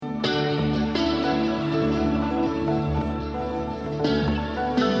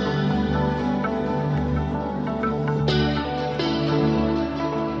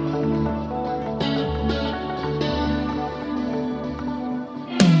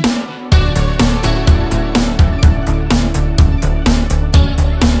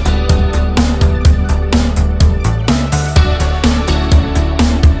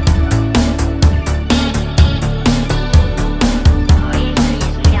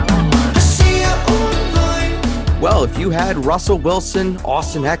Well, if you had Russell Wilson,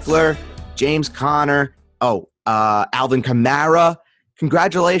 Austin Eckler, James Conner, Alvin Kamara,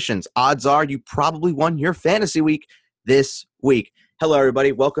 congratulations. Odds are you probably won your fantasy week this week. Hello,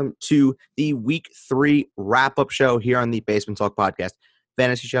 everybody. Welcome to the Week 3 wrap-up show here on the Basement Talk Podcast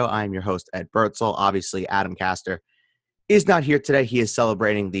Fantasy Show. I am your host, Ed Bertzel. Obviously, Adam Castor is not here today. He is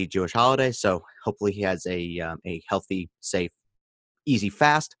celebrating the Jewish holiday, so hopefully he has a healthy, safe, easy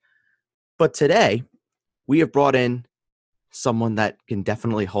fast. But today, we have brought in someone that can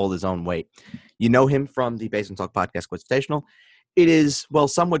definitely hold his own weight. You know him from the Basement Talk Podcast Quizstational. It is, well,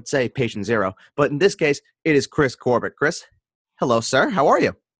 some would say patient zero, but in this case, it is Chris Corbett. Chris, hello, sir. How are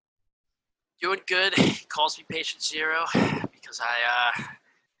you? Doing good. He calls me patient zero because I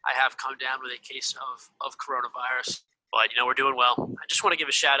have come down with a case of coronavirus. But, we're doing well. I just want to give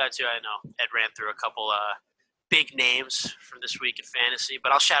a shout-out to, I know Ed ran through a couple big names from this week in fantasy,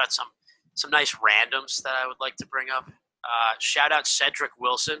 but I'll shout out some nice randoms that I would like to bring up. Shout out Cedric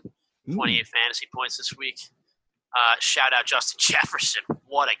Wilson, 28 fantasy points this week. Shout out Justin Jefferson.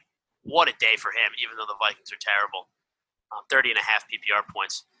 What a day for him, even though the Vikings are terrible. 30.5 PPR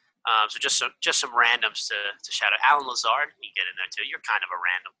points. So just some randoms to shout out. Alan Lazard, you get in there too. You're kind of a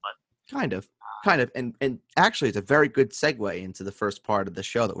random, but kind of, and actually, it's a very good segue into the first part of the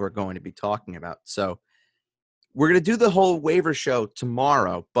show that we're going to be talking about. So we're going to do the whole waiver show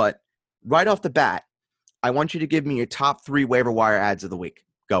tomorrow, but right off the bat, I want you to give me your top 3 waiver wire ads of the week.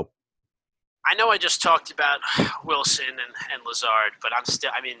 Go. I know I just talked about Wilson and Lazard, but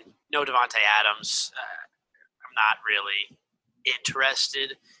no Devontae Adams. I'm not really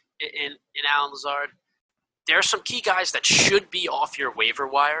interested in Alan Lazard. There are some key guys that should be off your waiver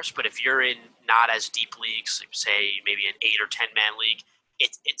wires, but if you're in not as deep leagues, like say maybe an 8 or 10-man league,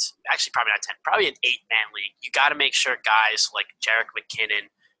 it's actually probably not 10, probably an 8-man league. You got to make sure guys like Jerick McKinnon,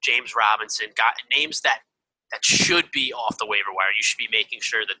 James Robinson, got names that should be off the waiver wire. You should be making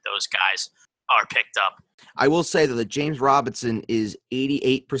sure that those guys are picked up. I will say that James Robinson is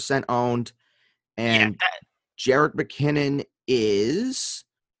 88% owned, and Jerick McKinnon is,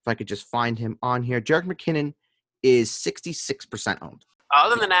 if I could just find him on here, Jerick McKinnon is 66% owned.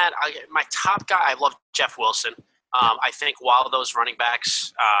 Other than that, my top guy, I love Jeff Wilson. I think while those running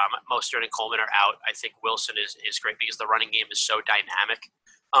backs, Mostert and Coleman, are out, I think Wilson is great because the running game is so dynamic.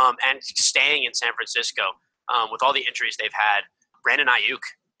 And staying in San Francisco, with all the injuries they've had, Brandon Ayuk,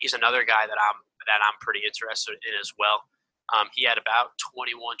 he's another guy that I'm pretty interested in as well. He had about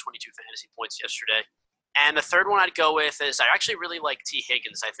 21, 22 fantasy points yesterday. And the third one I'd go with is I actually really like T.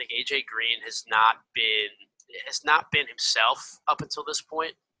 Higgins. I think A.J. Green has not been himself up until this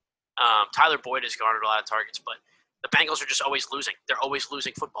point. Tyler Boyd has garnered a lot of targets, but the Bengals are just always losing. They're always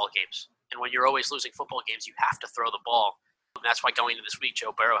losing football games. And when you're always losing football games, you have to throw the ball. And that's why going into this week,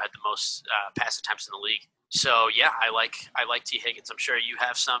 Joe Burrow had the most pass attempts in the league. So yeah, I like T. Higgins. I'm sure you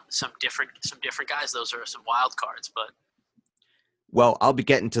have some different guys. Those are some wild cards, but. Well, I'll be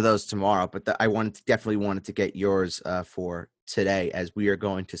getting to those tomorrow, but I definitely wanted to get yours for today, as we are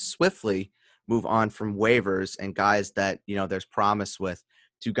going to swiftly move on from waivers and guys that, there's promise with,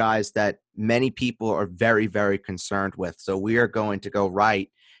 to guys that many people are very, very concerned with. So we are going to go right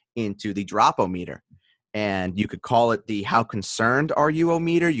into the drop-o-meter. And you could call it the how concerned are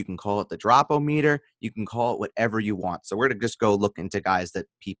you-o-meter. You can call it the drop-o-meter. You can call it whatever you want. So we're going to just go look into guys that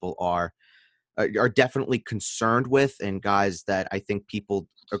people are definitely concerned with, and guys that I think people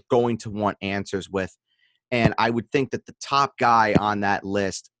are going to want answers with. And I would think that the top guy on that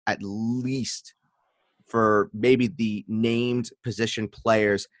list, at least for maybe the named position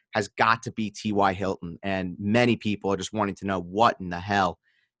players, has got to be T.Y. Hilton. And many people are just wanting to know what in the hell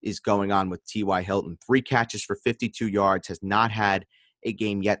is going on with T.Y. Hilton. 3 catches for 52 yards, has not had a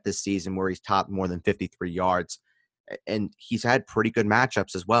game yet this season where he's topped more than 53 yards. And he's had pretty good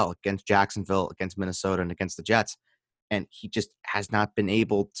matchups as well against Jacksonville, against Minnesota, and against the Jets. And he just has not been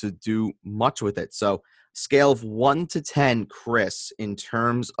able to do much with it. So scale of 1 to 10, Chris, in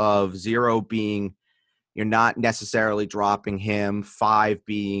terms of 0 being you're not necessarily dropping him, 5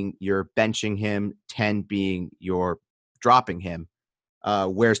 being you're benching him, 10 being you're dropping him.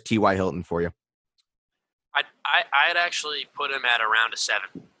 Where's T.Y. Hilton for you? I'd actually put him at around a 7.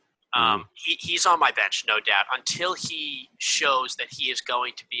 He's on my bench, no doubt. Until he shows that he is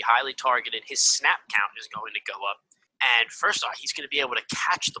going to be highly targeted, his snap count is going to go up. And first off, he's going to be able to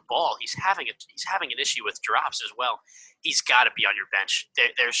catch the ball. He's having an issue with drops as well. He's got to be on your bench.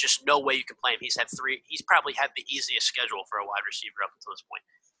 There's just no way you can play him. He's probably had the easiest schedule for a wide receiver up until this point.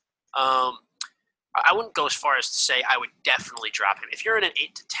 I wouldn't go as far as to say I would definitely drop him. If you're in an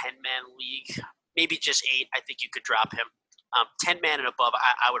 8 to 10-man league, maybe just 8, I think you could drop him. 10-man and above,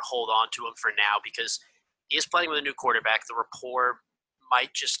 I would hold on to him for now because he is playing with a new quarterback. The rapport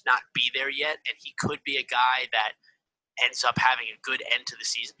might just not be there yet, and he could be a guy that ends up having a good end to the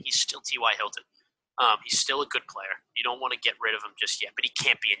season. He's still T.Y. Hilton. He's still a good player. You don't want to get rid of him just yet, but he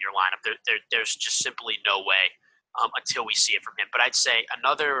can't be in your lineup. There's just simply no way until we see it from him. But I'd say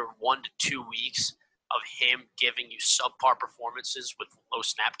another 1 to 2 weeks of him giving you subpar performances with low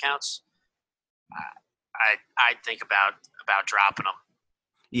snap counts, I'd think about dropping him.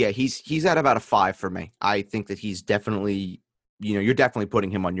 Yeah, he's at about a 5 for me. I think that he's definitely, you're definitely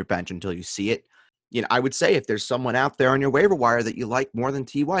putting him on your bench until you see it. I would say if there's someone out there on your waiver wire that you like more than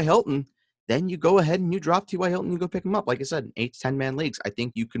T.Y. Hilton, then you go ahead and you drop T.Y. Hilton and you go pick him up. Like I said, in 8 to 10-man leagues, I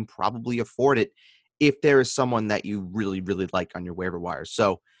think you can probably afford it if there is someone that you really, really like on your waiver wire.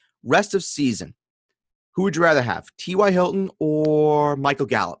 So rest of season, who would you rather have, T.Y. Hilton or Michael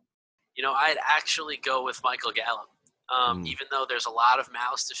Gallup? I'd actually go with Michael Gallup. Even though there's a lot of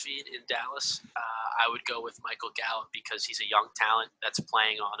mouths to feed in Dallas, I would go with Michael Gallup because he's a young talent that's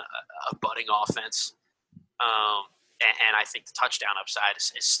playing on a budding offense. And I think the touchdown upside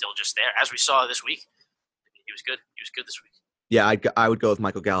is still just there. As we saw this week, he was good. He was good this week. Yeah, I would go with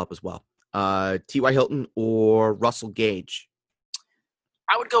Michael Gallup as well. T.Y. Hilton or Russell Gage?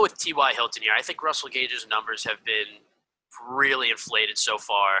 I would go with T.Y. Hilton here. I think Russell Gage's numbers have been really inflated so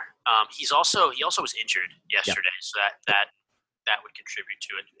far. He also was injured yesterday, so that would contribute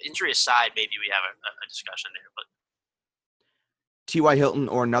to it. Injury aside, maybe we have a discussion there. But T.Y. Hilton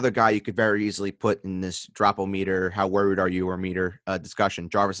or another guy you could very easily put in this drop-o-meter, how worried are you, or meter discussion,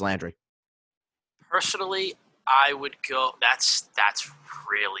 Jarvis Landry. Personally, I would go. That's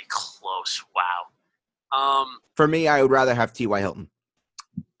really close. Wow. For me, I would rather have T.Y. Hilton.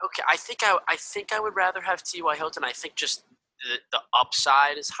 Okay, I think I would rather have T.Y. Hilton. I think just the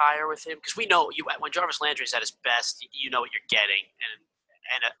upside is higher with him because we know when Jarvis Landry is at his best, you know what you're getting,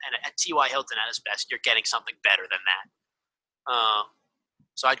 and at T.Y. Hilton at his best, you're getting something better than that.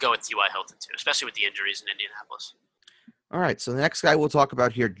 So I'd go with T.Y. Hilton too, especially with the injuries in Indianapolis. All right, so the next guy we'll talk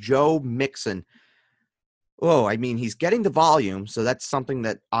about here, Joe Mixon. Oh, I mean, he's getting the volume, so that's something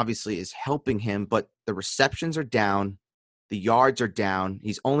that obviously is helping him, but the receptions are down. The yards are down.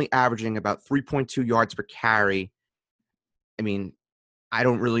 He's only averaging about 3.2 yards per carry. I mean, I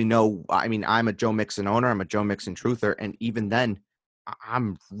don't really know. I mean, I'm a Joe Mixon owner. I'm a Joe Mixon truther. And even then,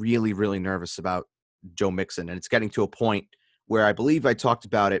 I'm really, really nervous about Joe Mixon. And it's getting to a point where I believe I talked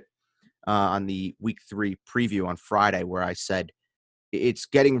about it on the Week 3 preview on Friday where I said it's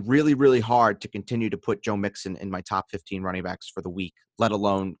getting really, really hard to continue to put Joe Mixon in my top 15 running backs for the week, let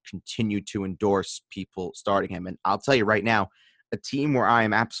alone continue to endorse people starting him. And I'll tell you right now, a team where I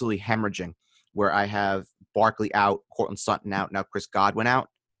am absolutely hemorrhaging, where I have Barkley out, Courtland Sutton out, now Chris Godwin out.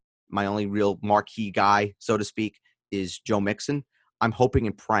 My only real marquee guy, so to speak, is Joe Mixon. I'm hoping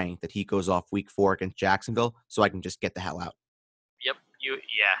and praying that he goes off Week 4 against Jacksonville so I can just get the hell out. Yep,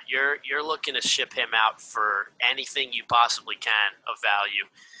 you're looking to ship him out for anything you possibly can of value.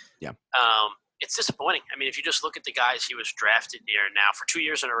 Yeah. It's disappointing. I mean, if you just look at the guys he was drafted near now for 2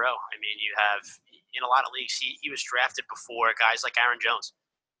 years in a row, I mean, you have in a lot of leagues he was drafted before guys like Aaron Jones,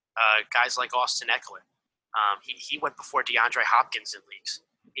 guys like Austin Eckler. He went before DeAndre Hopkins in leagues.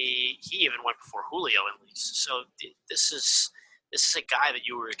 He even went before Julio in leagues. So this is a guy that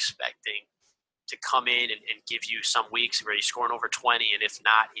you were expecting to come in and give you some weeks where he's scoring over 20, and if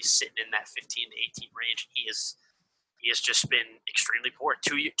not, he's sitting in that 15 to 18 range. He has just been extremely poor.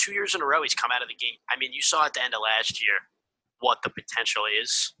 2 years in a row, he's come out of the gate. I mean, you saw at the end of last year what the potential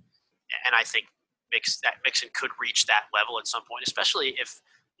is, and I think Mixon could reach that level at some point, especially if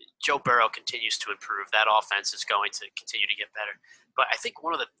Joe Burrow continues to improve. That offense is going to continue to get better. But I think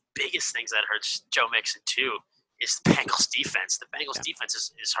one of the biggest things that hurts Joe Mixon too is the Bengals defense. The Bengals defense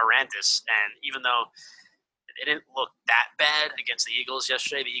is horrendous, and even though it didn't look that bad against the Eagles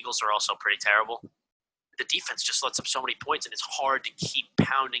yesterday, the Eagles are also pretty terrible. The defense just lets up so many points, and it's hard to keep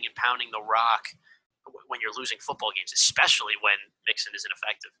pounding and pounding the rock when you're losing football games, especially when Mixon isn't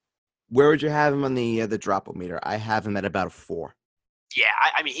effective. Where would you have him on the drop-o-meter? I have him at about a 4. Yeah,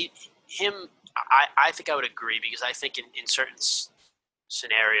 I mean, I think I would agree because I think in certain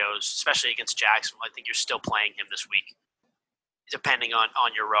scenarios, especially against Jacksonville, I think you're still playing him this week, depending on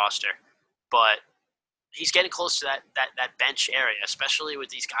your roster. But he's getting close to that bench area, especially with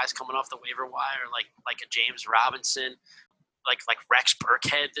these guys coming off the waiver wire, like a James Robinson, like Rex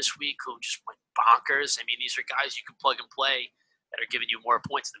Burkhead this week, who just went bonkers. I mean, these are guys you can plug and play that are giving you more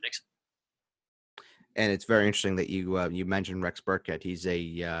points than Mixon. And it's very interesting that you mentioned Rex Burkhead. He's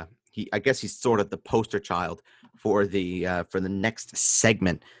I guess he's sort of the poster child for the next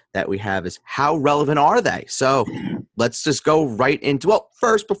segment that we have is how relevant are they? So let's just go right into, well,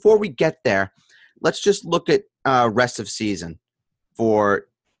 first, before we get there, let's just look at rest of season for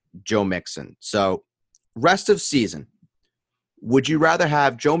Joe Mixon. So rest of season, would you rather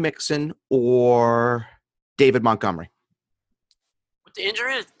have Joe Mixon or David Montgomery? With the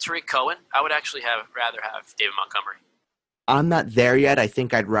injury to Tariq Cohen, I would actually rather have David Montgomery. I'm not there yet. I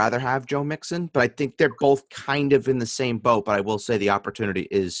think I'd rather have Joe Mixon, but I think they're both kind of in the same boat. But I will say the opportunity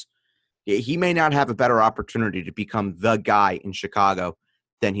is he may not have a better opportunity to become the guy in Chicago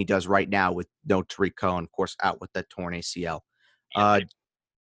than he does right now with no Tariq Cohen, of course, out with that torn ACL.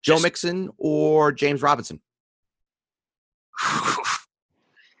 Joe Mixon or James Robinson?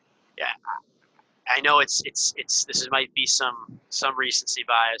 Yeah, I know it's might be some recency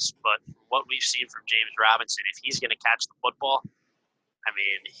bias, but what we've seen from James Robinson, if he's going to catch the football, I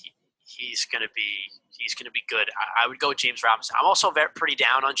mean, he's going to be good. I would go with James Robinson. I'm also pretty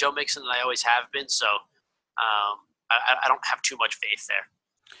down on Joe Mixon, and I always have been. So I don't have too much faith there.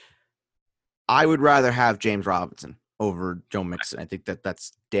 I would rather have James Robinson over Joe Mixon. I think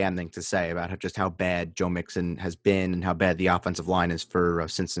that's damning to say about just how bad Joe Mixon has been and how bad the offensive line is for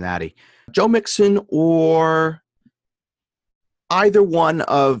Cincinnati. Joe Mixon or either one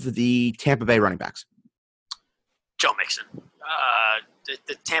of the Tampa Bay running backs? Joe Mixon.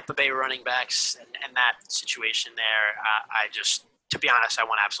 The Tampa Bay running backs and that situation there, to be honest, I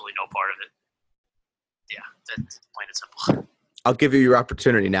want absolutely no part of it. Yeah, that's plain and simple. I'll give you your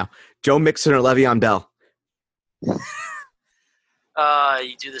opportunity now. Joe Mixon or Le'Veon Bell? You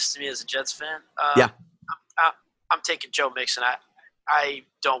do this to me as a Jets fan? Yeah. I'm taking Joe Mixon. I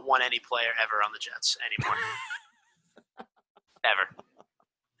don't want any player ever on the Jets anymore. Ever.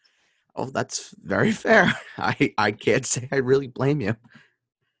 Oh, that's very fair. I can't say I really blame you.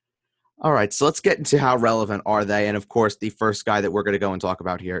 All right, so let's get into how relevant are they. And, of course, the first guy that we're going to go and talk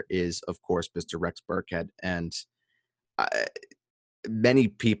about here is, of course, Mr. Rex Burkhead. And many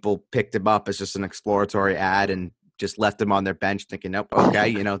people picked him up as just an exploratory ad and just left him on their bench thinking, nope,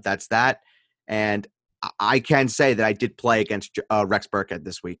 okay, that's that. And I can say that I did play against Rex Burkhead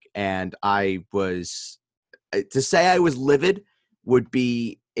this week. And to say I was livid would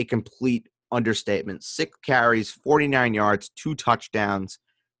be a complete understatement. 6 carries, 49 yards, 2 touchdowns,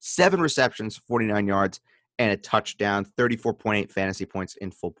 7 receptions, 49 yards, and a touchdown, 34.8 fantasy points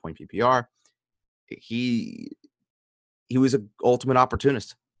in full point PPR. He was an ultimate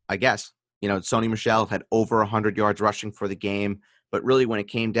opportunist, I guess. Sony Michel had over 100 yards rushing for the game, but really when it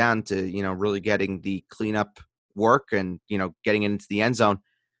came down to, really getting the cleanup work and, getting into the end zone,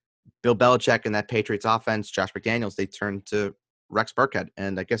 Bill Belichick and that Patriots offense, Josh McDaniels, they turned to Rex Burkhead.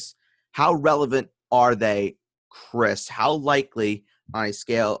 And I guess, how relevant are they, Chris? How likely on a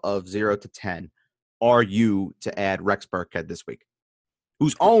scale of 0 to 10 are you to add Rex Burkhead this week,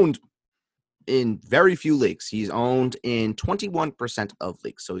 who's owned in very few leagues? He's owned in 21% of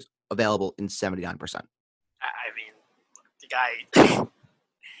leagues, so he's available in 79%. I mean, the guy,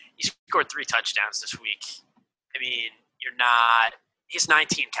 he scored 3 touchdowns this week. I mean, he's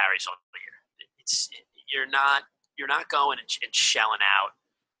 19 carries all year. You're not going and shelling out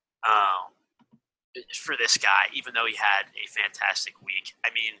for this guy, even though he had a fantastic week. I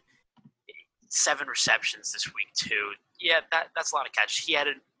mean, 7 receptions this week too. Yeah, that's a lot of catches. He had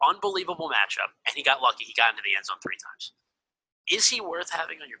an unbelievable matchup, and he got lucky. He got into the end zone 3 times. Is he worth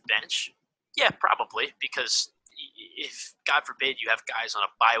having on your bench? Yeah, probably, because if, God forbid, you have guys on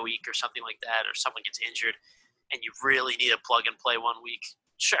a bye week or something like that, or someone gets injured, and you really need a plug-and-play 1 week,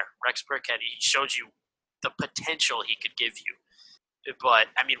 sure, Rex Burkhead, he showed you the potential he could give you. But,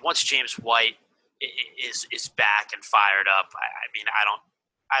 I mean, once James White is back and fired up,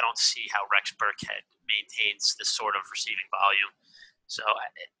 I don't see how Rex Burkhead maintains this sort of receiving volume. So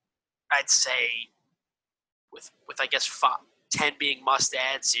I'd say with I guess 10 being must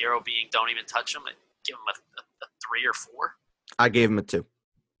add, 0 being don't even touch him, I'd give him a 3 or 4. I gave him a 2. Okay,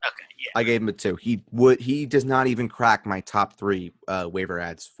 yeah. I gave him a 2. He does not even crack my top 3 waiver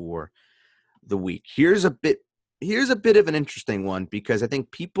ads for the week. Here's a bit of an interesting one, because I think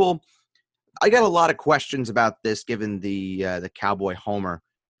I got a lot of questions about this, given the Cowboy homer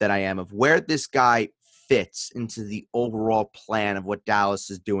that I am, of where this guy fits into the overall plan of what Dallas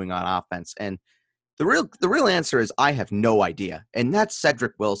is doing on offense. And the real answer is I have no idea. And that's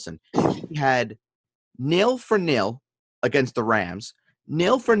Cedric Wilson. He had nil for nil against the Rams,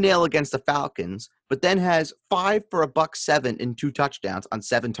 nil for nil against the Falcons, but then has 5 for $107 and 2 touchdowns on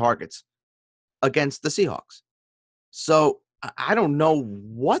 7 targets against the Seahawks. So I don't know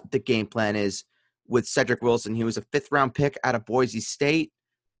what the game plan is with Cedric Wilson. He was a 5th-round pick out of Boise State.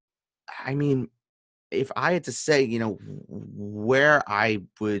 I mean, if I had to say, where I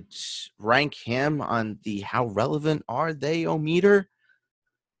would rank him on the how relevant are they -o meter,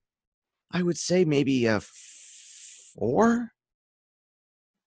 I would say maybe a 4.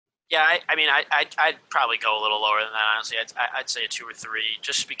 Yeah, I mean, I'd probably go a little lower than that. Honestly, I'd say a 2 or 3,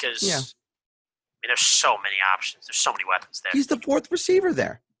 just Yeah. because. I mean, there's so many options. There's so many weapons there. He's the 4th receiver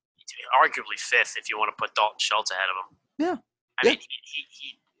there. Arguably 5th if you want to put Dalton Schultz ahead of him. Yeah. I mean,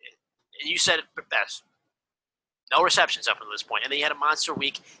 you said it best. No receptions up until this point, and then he had a monster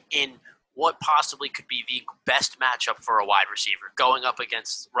week in what possibly could be the best matchup for a wide receiver, going up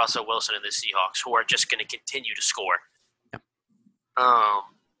against Russell Wilson and the Seahawks, who are just going to continue to score. Yeah.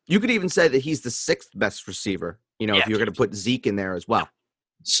 You could even say that he's the 6th best receiver. You know, if you're going to put Zeke in there as well.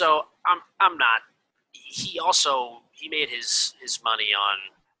 So I'm not. He made his money on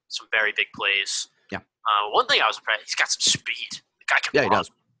some very big plays. Yeah. One thing I was impressed. He's got some speed. The guy can run. He does.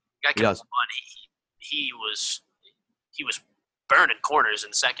 The guy can run. He was burning corners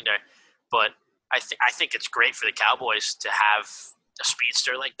in the secondary, but I think it's great for the Cowboys to have a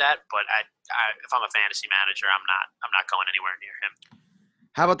speedster like that. But if I'm a fantasy manager, I'm not going anywhere near him.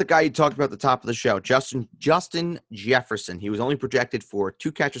 How about the guy you talked about at the top of the show, Justin Jefferson? He was only projected for 2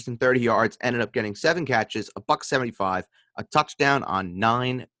 catches and 30 yards, ended up getting 7 catches, $175, a touchdown on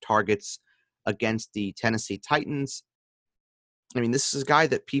 9 targets against the Tennessee Titans. I mean, this is a guy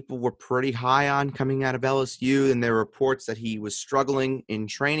that people were pretty high on coming out of LSU, and there were reports that he was struggling in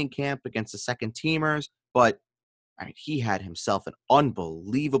training camp against the second teamers, but I mean, he had himself an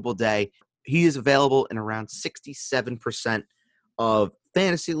unbelievable day. He is available in around 67% of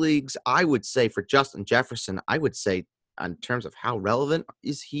fantasy leagues. I would say for Justin Jefferson, I would say in terms of how relevant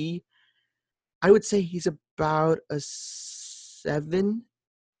is he, I would say he's about a 7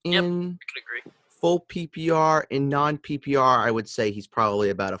 in I can agree. Full PPR. In non-PPR, I would say he's probably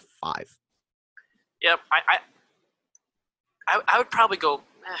about a 5. Yep. I would probably go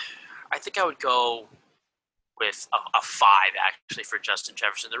I think I would go with a 5 actually for Justin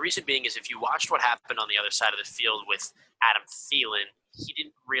Jefferson. The reason being is if you watched what happened on the other side of the field with Adam Thielen, he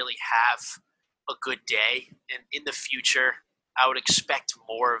didn't really have a good day. And in the future, I would expect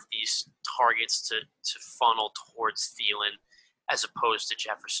more of these targets to funnel towards Thielen as opposed to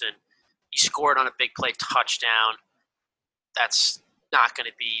Jefferson. He scored on a big play touchdown. That's not going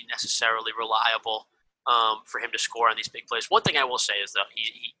to be necessarily reliable for him to score on these big plays. One thing I will say is that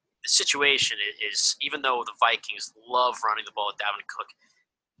the situation is, even though the Vikings love running the ball with Dalvin Cook,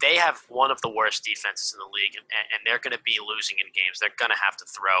 they have one of the worst defenses in the league, and they're going to be losing in games. They're going to have to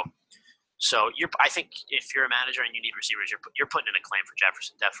throw. So I think if you're a manager and you need receivers, you're putting in a claim for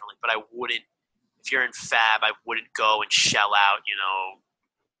Jefferson, definitely. But I wouldn't, if you're in Fab, I wouldn't go and shell out,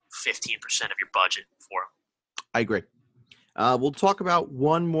 15% of your budget for him. I agree. We'll talk about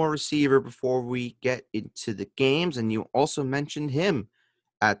one more receiver before we get into the games, and you also mentioned him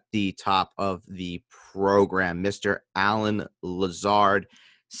at the top of the program, Mr. Allen Lazard.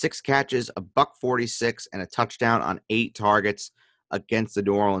 6 catches, $146, and a touchdown on 8 targets against the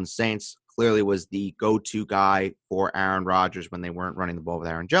New Orleans Saints. Clearly was the go-to guy for Aaron Rodgers when they weren't running the ball with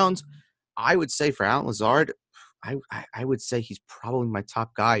Aaron Jones. I would say for Allen Lazard, I would say he's probably my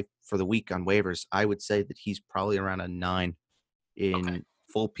top guy for the week on waivers. I would say that he's probably around a 9 in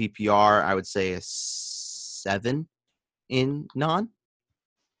full PPR. I would say a 7 in non.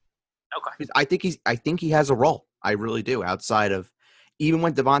 Okay. I think he has a role. I really do. Outside of even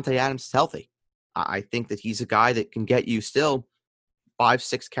when Davante Adams is healthy, I think that he's a guy that can get you still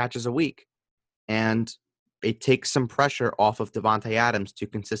 5-6 catches a week, and it takes some pressure off of Davante Adams to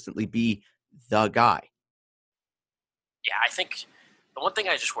consistently be the guy. Yeah, I think the one thing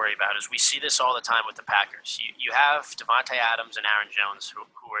I just worry about is we see this all the time with the Packers. You have Davante Adams and Aaron Jones who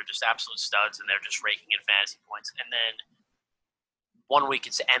are just absolute studs, and they're just raking in fantasy points. And then one week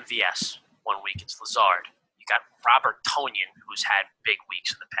it's MVS, one week it's Lazard. You got Robert Tonyan, who's had big weeks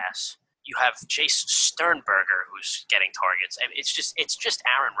in the past. You have Chase Sternberger, who's getting targets. I mean, it's just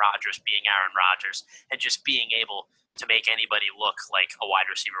Aaron Rodgers being Aaron Rodgers and just being able to make anybody look like a wide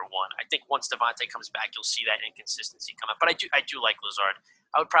receiver 1. I think once Davante comes back, you'll see that inconsistency come up. But I do like Lazard.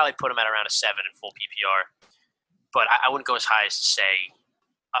 I would probably put him at around a 7 in full PPR. But I wouldn't go as high as to say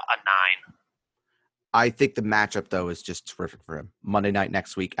a 9. I think the matchup, though, is just terrific for him. Monday night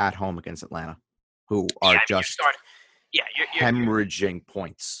next week at home against Atlanta, who are you're hemorrhaging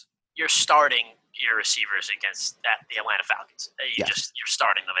points. You're starting your receivers against the Atlanta Falcons. You're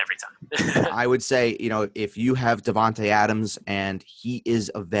starting them every time. I would say, if you have Davante Adams and he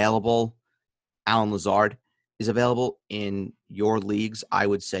is available, Allen Lazard is available in your leagues, I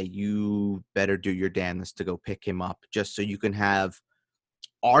would say you better do your damnedest to go pick him up just so you can have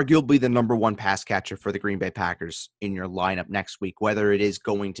arguably the number 1 pass catcher for the Green Bay Packers in your lineup next week, whether it is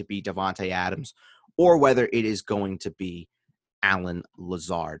going to be Davante Adams or whether it is going to be Allen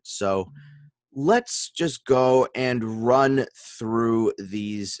Lazard. So let's just go and run through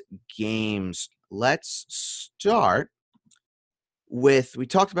these games. Let's start with, we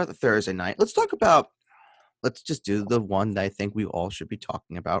talked about the Thursday night. Let's just do the one that I think we all should be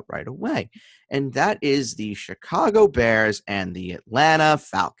talking about right away. And that is the Chicago Bears and the Atlanta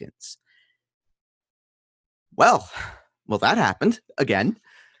Falcons. Well, that happened again.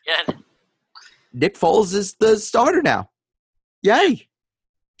 Yeah. Nick Foles is the starter now. Yay.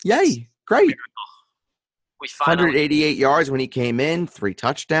 Great. We finally 188 yards when he came in, 3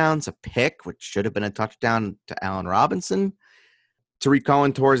 touchdowns, a pick, which should have been a touchdown to Allen Robinson. Tariq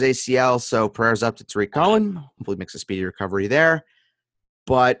Cohen tore his ACL, so prayers up to Tariq Cohen. Hopefully makes a speedy recovery there.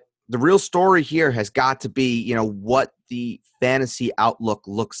 But the real story here has got to be, what the fantasy outlook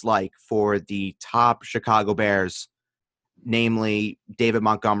looks like for the top Chicago Bears, namely David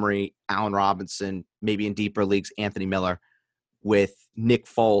Montgomery, Allen Robinson, maybe in deeper leagues, Anthony Miller, with Nick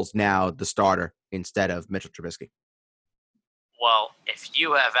Foles now the starter instead of Mitchell Trubisky. Well, if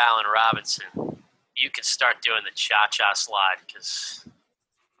you have Allen Robinson, you can start doing the cha-cha slide because,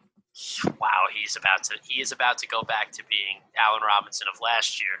 wow, he is about to go back to being Allen Robinson of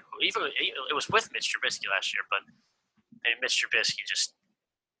last year. Even it was with Mitch Trubisky last year, but Mitch Trubisky just.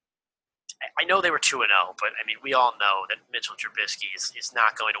 I know they were 2-0, but we all know that Mitchell Trubisky is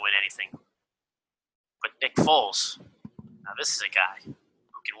not going to win anything. But Nick Foles, now this is a guy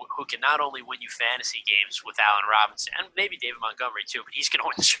who can not only win you fantasy games with Allen Robinson and maybe David Montgomery too, but he's going to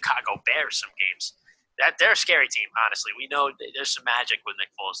win the Chicago Bears some games. They're a scary team, honestly. We know there's some magic with Nick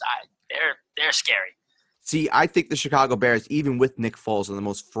Foles. They're scary. See, I think the Chicago Bears, even with Nick Foles, are the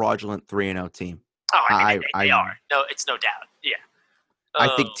most fraudulent 3-0 team. Oh, they are. No, it's no doubt. Yeah.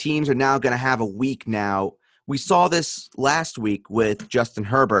 I think teams are now going to have a week now. We saw this last week with Justin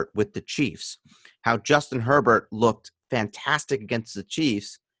Herbert with the Chiefs, how Justin Herbert looked fantastic against the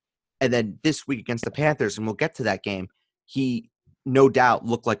Chiefs, and then this week against the Panthers, and we'll get to that game, he no doubt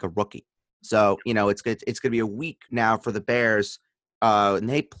looked like a rookie. So, it's going to be a week now for the Bears, and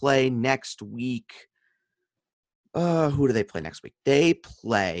they play next week. Who do they play next week? They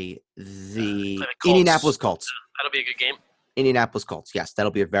play the Indianapolis Colts. That'll be a good game. Indianapolis Colts. Yes,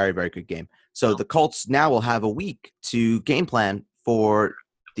 that'll be a very, very good game. So the Colts now will have a week to game plan for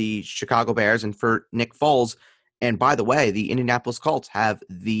the Chicago Bears and for Nick Foles. And by the way, the Indianapolis Colts have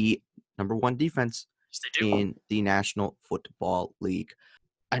the number 1 defense in the National Football League.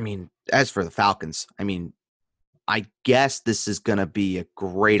 As for the Falcons, I guess this is going to be a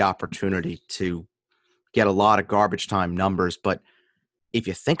great opportunity to get a lot of garbage time numbers, but if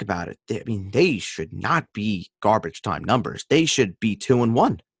you think about it, they should not be garbage time numbers. They should be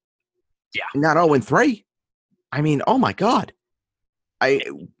 2-1. Yeah. Not 0-3. Oh my God. I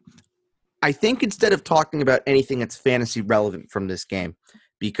think instead of talking about anything that's fantasy relevant from this game,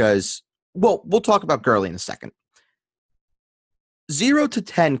 because, we'll talk about Gurley in a second.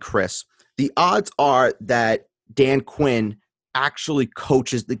 0-10, Chris, the odds are that Dan Quinn actually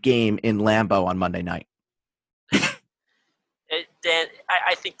coaches the game in Lambeau on Monday night.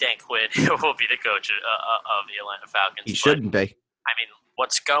 I think Dan Quinn will be the coach of the Atlanta Falcons. He shouldn't be.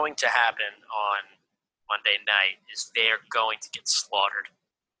 What's going to happen on Monday night is they're going to get slaughtered,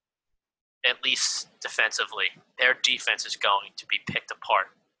 at least defensively. Their defense is going to be picked apart.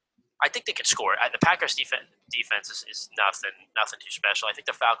 I think they can score. The Packers' defense is nothing too special. I think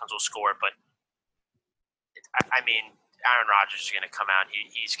the Falcons will score, but Aaron Rodgers is going to come out.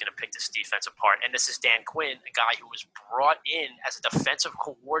 He's going to pick this defense apart. And this is Dan Quinn, a guy who was brought in as a defensive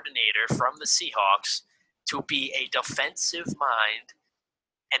coordinator from the Seahawks to be a defensive mind.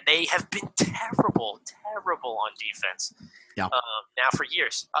 And they have been terrible on defense. Yeah. Now for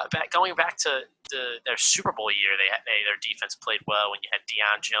years. Going back to their Super Bowl year, their defense played well when you had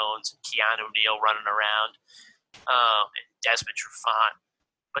Deion Jones and Keanu Neal running around, and Desmond Trufant.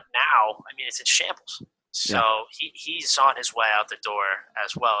 But now, it's in shambles. So he's on his way out the door,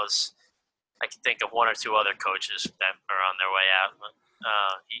 as well as I can think of 1 or 2 other coaches that are on their way out.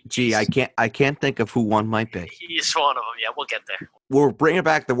 I can't think of who one might be. He's one of them. Yeah, we'll get there. We're bringing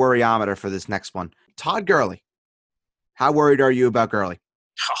back the worryometer for this next one. Todd Gurley. How worried are you about Gurley?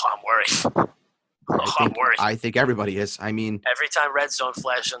 Oh, I'm worried. I'm worried. I think everybody is. Every time Red Zone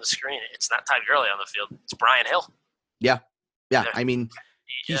flashes on the screen, it's not Todd Gurley on the field. It's Brian Hill. Yeah.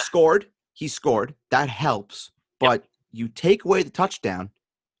 He scored. He scored. That helps. But you take away the touchdown,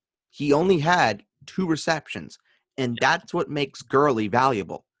 he only had 2 receptions. And that's what makes Gurley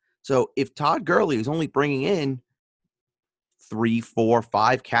valuable. So if Todd Gurley is only bringing in 3, 4,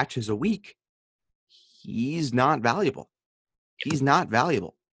 5 catches a week, he's not valuable. He's not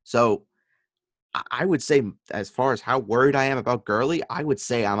valuable. So I would say, as far as how worried I am about Gurley, I would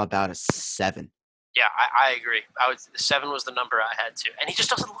say I'm about a 7. Yeah, I agree. The 7 was the number I had too, and he just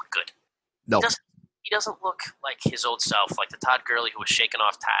doesn't look good. He No, doesn't. He doesn't look like his old self, like the Todd Gurley who was shaking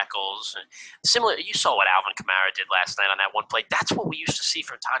off tackles. And similar, you saw what Alvin Kamara did last night on that one play. That's what we used to see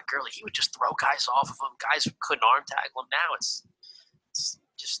from Todd Gurley. He would just throw guys off of him. Guys couldn't arm tackle him. Now it's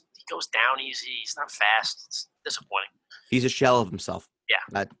just he goes down easy. He's not fast. It's disappointing. he's a shell of himself. Yeah,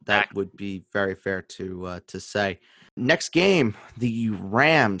 That exactly. would be very fair to say. Next game, the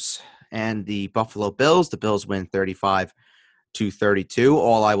Rams and the Buffalo Bills. The Bills win 35-32.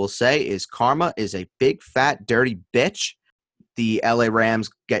 All I will say is karma is a big, fat, dirty bitch. The LA Rams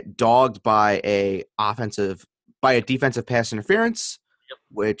get dogged by a defensive pass interference, Yep.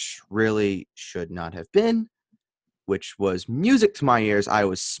 which really should not have been, which was music to my ears. I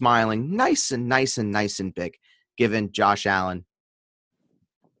was smiling nice and big, given Josh Allen.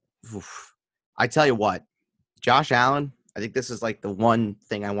 Oof. I tell you what, Josh Allen, I think this is like the one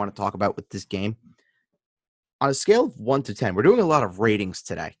thing I want to talk about with this game. On a scale of 1 to 10, we're doing a lot of ratings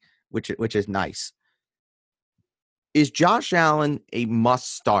today, which is nice. Is Josh Allen a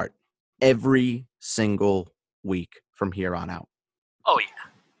must start every single week from here on out? Oh yeah.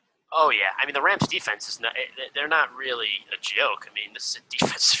 Oh yeah, I mean the Rams' defense they're not really a joke. I mean this is a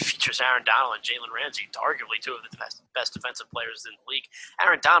defense that features Aaron Donald and Jalen Ramsey, arguably two of the best defensive players in the league.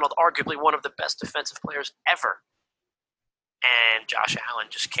 Aaron Donald, arguably one of the best defensive players ever. And Josh Allen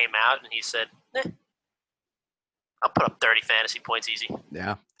just came out and he said, I'll put up 30 fantasy points easy.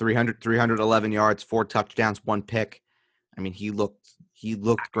 Yeah, 311 yards, 4 touchdowns, 1 pick. I mean, he looked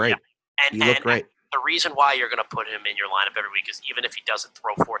great. Yeah. He looked great. The reason why you're going to put him in your lineup every week is even if he doesn't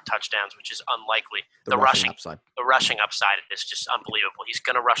throw 4 touchdowns, which is unlikely, the rushing upside is just unbelievable. He's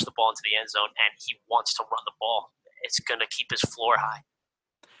going to rush the ball into the end zone, and he wants to run the ball. It's going to keep his floor high.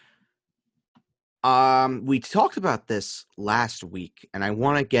 We talked about this last week, and I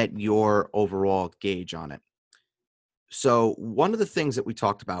want to get your overall gauge on it. So one of the things that we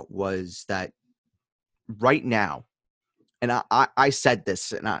talked about was that right now, and I said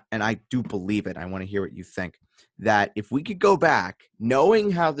this, and I do believe it. I want to hear what you think. That if we could go back,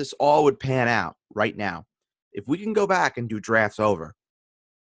 knowing how this all would pan out right now, if we can go back and do drafts over,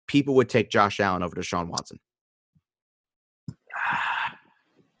 people would take Josh Allen over Deshaun Watson.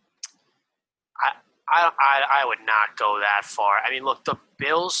 I would not go that far. I mean, look, the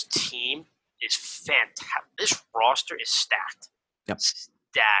Bills team is fantastic. This roster is stacked. Yep.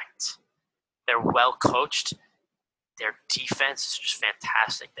 Stacked. They're well coached. Their defense is just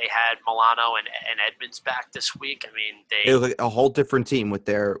fantastic. They had Milano and Edmonds back this week. I mean, it was like a whole different team with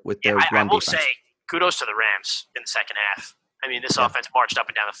their run I will defense. say kudos to the Rams in the second half. I mean, this offense marched up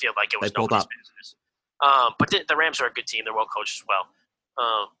and down the field like it was nobody's business. But the Rams are a good team. They're well coached as well.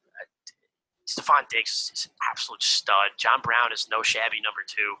 Stephon Diggs is an absolute stud. John Brown is no shabby number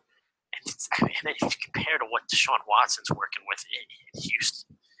 2. And then if you compare to what Deshaun Watson's working with in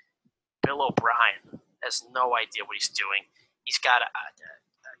Houston, Bill O'Brien has no idea what he's doing. He's got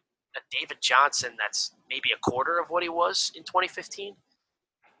a David Johnson that's maybe a quarter of what he was in 2015.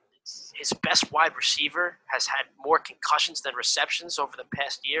 His best wide receiver has had more concussions than receptions over the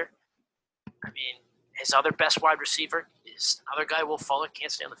past year. I mean, his other best wide receiver is another guy, Will Fuller,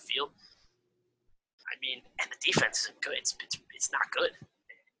 can't stay on the field. I mean, and the defense isn't good. It's not good.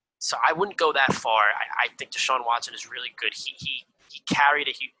 So I wouldn't go that far. I think Deshaun Watson is really good. He carried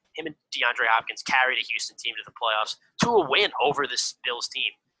him and DeAndre Hopkins carried a Houston team to the playoffs to a win over this Bills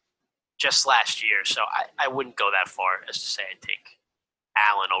team just last year. So I wouldn't go that far as to say I'd take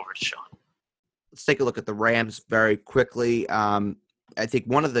Allen over Deshaun. Let's take a look at the Rams very quickly. I think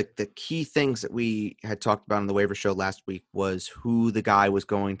one of the key things that we had talked about on the waiver show last week was who the guy was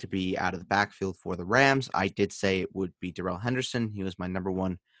going to be out of the backfield for the Rams. I did say it would be Darrell Henderson. He was my number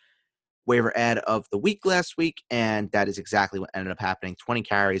 1 waiver ad of the week last week, and that is exactly what ended up happening. 20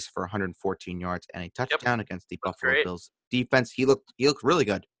 carries for 114 yards and a touchdown against the Buffalo Bills defense. He looked really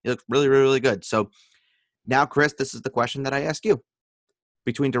good. He looked really, really, really good. So now, Chris, this is the question that I ask you.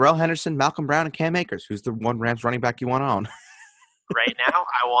 Between Darrell Henderson, Malcolm Brown, and Cam Akers, who's the one Rams running back you want to own? Right now,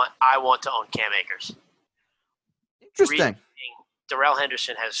 I want to own Cam Akers. Interesting. Darrell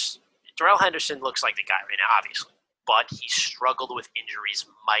Henderson looks like the guy right now, obviously, but he struggled with injuries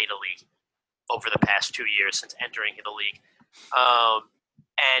mightily over the past 2 years since entering the league.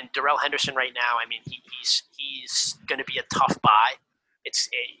 And Darrell Henderson right now, I mean, he's going to be a tough buy.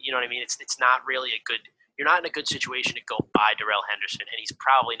 You know what I mean? It's not really a good. You're not in a good situation to go buy Darrell Henderson, and he's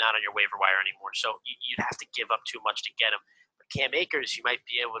probably not on your waiver wire anymore. So you'd have to give up too much to get him. But Cam Akers, you might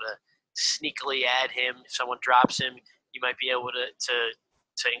be able to sneakily add him if someone drops him. You might be able to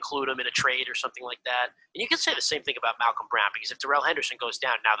to include him in a trade or something like that. And you can say the same thing about Malcolm Brown, because if Darrell Henderson goes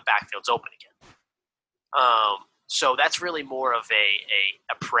down, now the backfield's open again. So that's really more of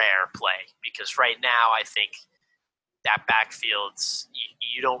a prayer play, because right now I think that backfield,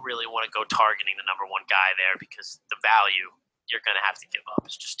 you don't really want to go targeting the number one guy there, because the value you're going to have to give up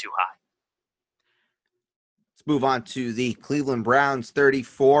is just too high. Let's move on to the Cleveland Browns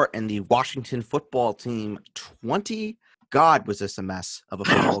 34 and the Washington football team 20. God, was this a mess of a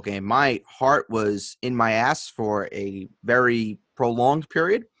football game. My heart was in my ass for a very prolonged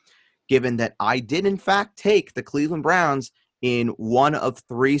period, given that I did, in fact, take the Cleveland Browns in one of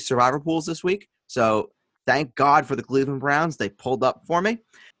 3 survivor pools this week. So thank God for the Cleveland Browns. They pulled up for me.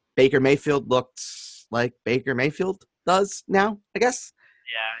 Baker Mayfield looked like Baker Mayfield does now, I guess.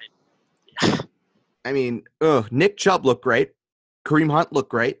 Yeah. I mean, Nick Chubb looked great. Kareem Hunt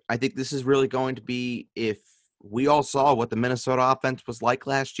looked great. I think this is really going to be, if we all saw what the Minnesota offense was like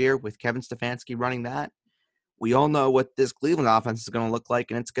last year with Kevin Stefanski running that, we all know what this Cleveland offense is going to look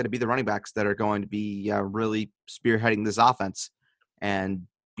like, and it's going to be the running backs that are going to be really spearheading this offense and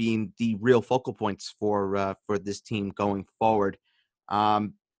being the real focal points for this team going forward.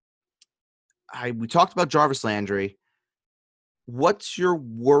 We talked about Jarvis Landry. What's your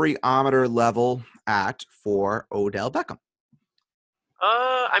worryometer level at for Odell Beckham?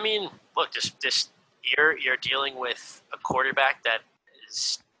 I mean, look, this year you're dealing with a quarterback that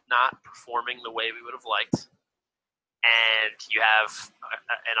is not performing the way we would have liked. And you have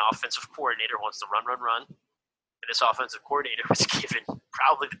an offensive coordinator who wants to run. And this offensive coordinator was given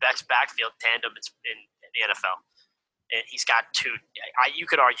probably the best backfield tandem in the NFL. And he's got 2. You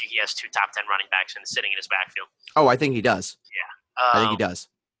could argue he has 2 top 10 running backs sitting in his backfield. Oh, I think he does. Yeah, I think he does.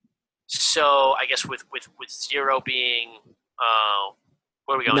 So I guess with 0 being,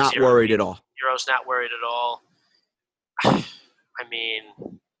 where are we going? Not 0 worried at all. 0's not worried at all. I mean,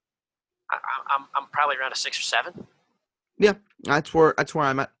 I'm probably around a 6 or 7. Yeah, that's where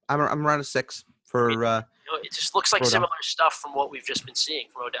I'm at. I'm around a 6 for. It just looks like Odell. similar stuff from what we've just been seeing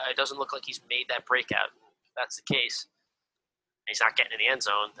from Odell. It doesn't look like he's made that breakout. If that's the case, he's not getting in the end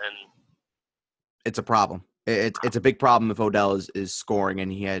zone, then it's a problem. It's a big problem if Odell is scoring,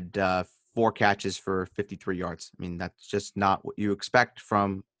 and he had 4 catches for 53 yards. I mean, that's just not what you expect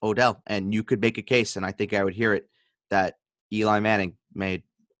from Odell. And you could make a case, and I think I would hear it, that Eli Manning made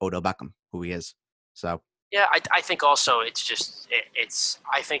Odell Beckham who he is. So. Yeah, I think also it's just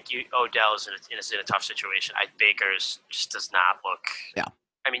I think Odell is in a tough situation. Baker's just does not look. Yeah.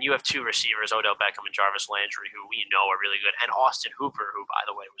 I mean, you have 2 receivers, Odell Beckham and Jarvis Landry, who we know are really good, and Austin Hooper, who, by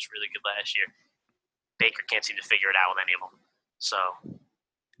the way, was really good last year. Baker can't seem to figure it out with any of them. So.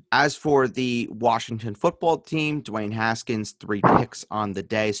 As for the Washington football team, Dwayne Haskins, 3 picks on the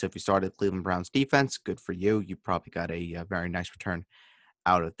day. So if you started Cleveland Browns defense, good for you. You probably got a very nice return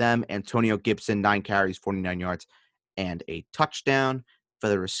out of them. Antonio Gibson, 9 carries, 49 yards, and a touchdown. For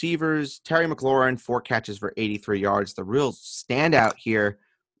the receivers, Terry McLaurin, 4 catches for 83 yards. The real standout here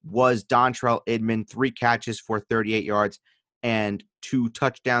was Dontrell Inman, 3 catches for 38 yards and 2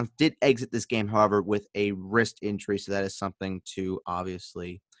 touchdowns. Did exit this game, however, with a wrist injury, so that is something to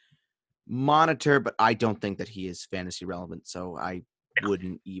obviously monitor, but I don't think that he is fantasy relevant, so I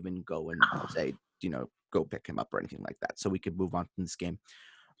wouldn't even go and say, go pick him up or anything like that. So we could move on from this game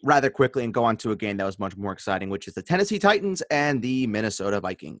rather quickly and go on to a game that was much more exciting, which is the Tennessee Titans and the Minnesota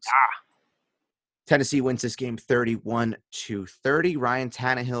Vikings. Tennessee wins this game 31-30. Ryan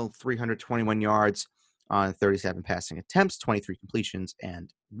Tannehill, 321 yards on 37 passing attempts, 23 completions,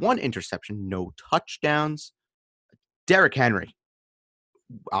 and 1 interception, no touchdowns. Derrick Henry.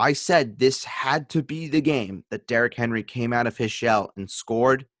 I said this had to be the game that Derrick Henry came out of his shell and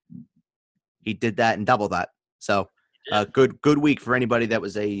scored. He did that and double that. So good week for anybody that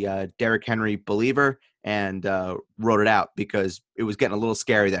was a Derrick Henry believer and wrote it out, because it was getting a little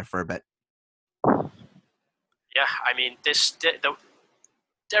scary there for a bit. Yeah, I mean, the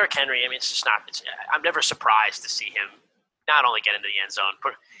Derrick Henry, I mean, it's just not – I'm never surprised to see him not only get into the end zone,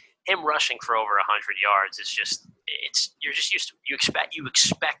 but him rushing for over 100 yards is just – you're just used to – you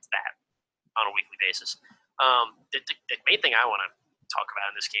expect that on a weekly basis. The main thing I want to talk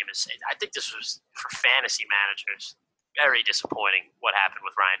about in this game is I think this was, for fantasy managers, very disappointing what happened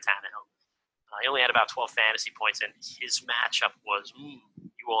with Ryan Tannehill. He only had about 12 fantasy points, and his matchup was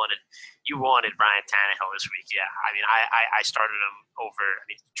you wanted Ryan Tannehill this week. Yeah, I mean, I started him over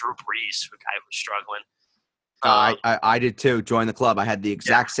Drew Brees, who I was struggling. I did too. Join the club. I had the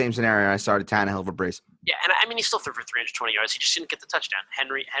exact same scenario. I started Tannehill over Brees. Yeah, and I mean, he still threw for 320 yards. He just didn't get the touchdown.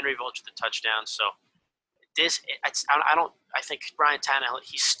 Henry vultured the touchdown, so I think Ryan Tannehill,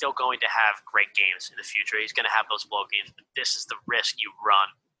 he's still going to have great games in the future. He's going to have those blow games, but this is the risk you run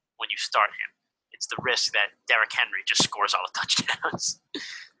when you start him. It's the risk that Derrick Henry just scores all the touchdowns.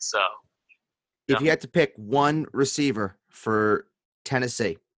 So, if you had to pick one receiver for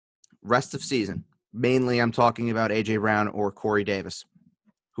Tennessee, rest of season, mainly I'm talking about A.J. Brown or Corey Davis,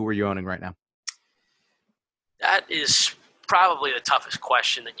 who are you owning right now? That is probably the toughest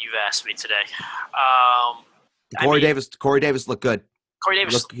question that you've asked me today. Corey Davis looked good. Corey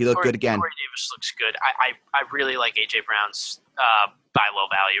Davis, he looked good again. Corey Davis looks good. I really like A.J. Brown's buy low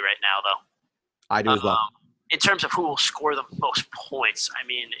value right now, though. I do as well. In terms of who will score the most points, I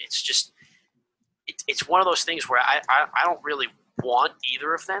mean, it's one of those things where I don't really want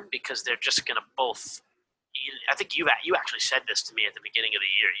either of them because they're just going to both. I think you actually said this to me at the beginning of the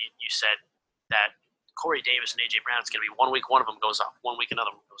year. You said that Corey Davis and A.J. Brown, it's going to be 1 week one of them goes off, 1 week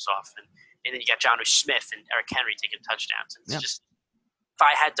another one goes off, and then you got Jonnu Smith and Eric Henry taking touchdowns. It's just, if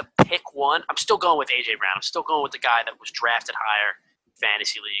I had to pick one, I'm still going with A.J. Brown. I'm still going with the guy that was drafted higher in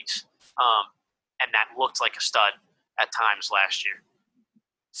fantasy leagues, and that looked like a stud at times last year.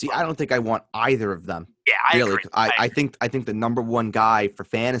 See, I don't think I want either of them. Yeah, I agree. I think the number one guy for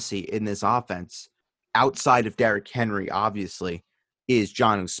fantasy in this offense, outside of Derrick Henry, obviously, is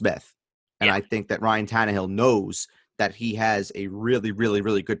Jonnu Smith. And I think that Ryan Tannehill knows that he has a really, really,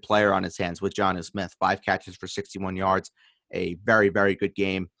 really good player on his hands with Jonnu Smith. 5 catches for 61 yards, a very, very good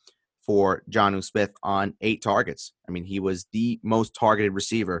game for Jonnu Smith on 8 targets. I mean, he was the most targeted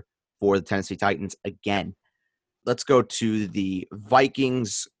receiver for the Tennessee Titans again. Let's go to the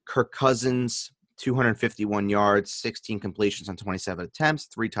Vikings. Kirk Cousins, 251 yards, 16 completions on 27 attempts,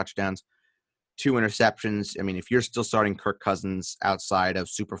 3 touchdowns, 2 interceptions. I mean, if you're still starting Kirk Cousins outside of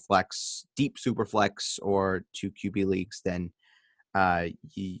Superflex, deep Superflex, or 2 QB leagues, then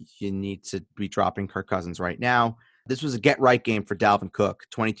you need to be dropping Kirk Cousins right now. This was a get-right game for Dalvin Cook.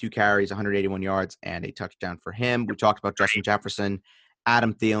 22 carries, 181 yards, and a touchdown for him. We talked about Justin Jefferson.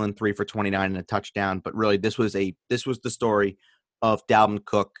 Adam Thielen, 3 for 29 and a touchdown. But really, this was the story of Dalvin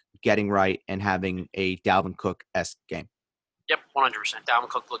Cook getting right and having a Dalvin Cook-esque game. Yep, 100%. Dalvin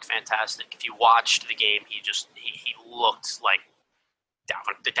Cook looked fantastic. If you watched the game, he looked like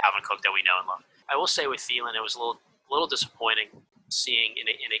the Dalvin Cook that we know and love. I will say with Thielen, it was a little disappointing seeing in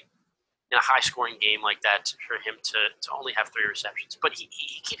a high-scoring game like that for him to only have 3 receptions. But he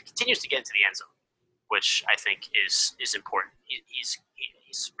continues to get into the end zone, which I think is important.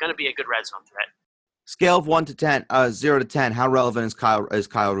 He's going to be a good red zone threat. Scale of 0 to 10. How relevant is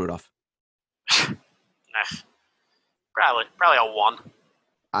Kyle Rudolph? Probably a 1.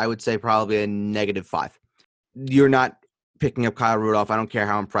 I would say probably a -5. You're not picking up Kyle Rudolph. I don't care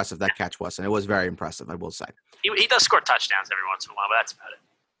how impressive that catch was, and it was very impressive, I will say. He does score touchdowns every once in a while, but that's about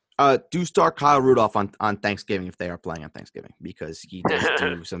it. Do start Kyle Rudolph on Thanksgiving if they are playing on Thanksgiving, because he does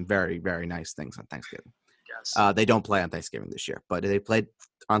do some very, very nice things on Thanksgiving. Yes. They don't play on Thanksgiving this year, but if they played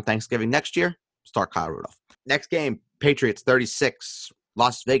on Thanksgiving next year, start Kyle Rudolph. Next game, Patriots 36,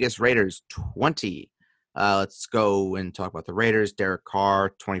 Las Vegas Raiders 20. Let's go and talk about the Raiders. Derek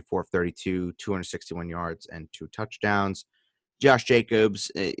Carr, 24 of 32, 261 yards and 2 touchdowns. Josh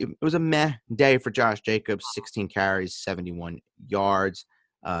Jacobs, it was a meh day for Josh Jacobs, 16 carries, 71 yards,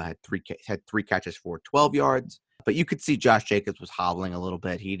 had 3 catches for 12 yards. But you could see Josh Jacobs was hobbling a little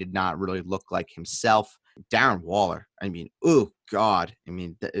bit. He did not really look like himself. Darren Waller, I mean, oh, God. I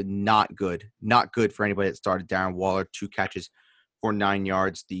mean, not good. Not good for anybody that started Darren Waller. 2 catches for 9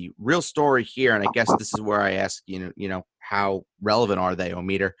 yards. The real story here, and I guess this is where I ask, how relevant are they,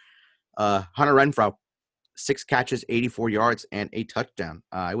 Ometer? Hunter Renfrow, 6 catches, 84 yards, and a touchdown.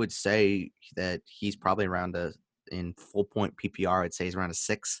 I would say that he's probably around in full point PPR, I'd say he's around a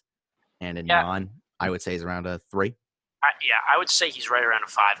 6. And in non, I would say he's around a 3. I would say he's right around a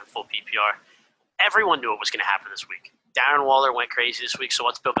 5 in full PPR. Everyone knew it was going to happen this week. Darren Waller went crazy this week, so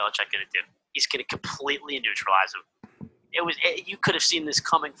what's Bill Belichick going to do? He's going to completely neutralize him. You could have seen this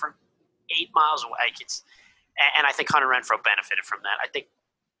coming from 8 miles away. And I think Hunter Renfrow benefited from that. I think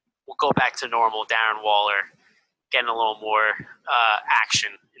we'll go back to normal. Darren Waller getting a little more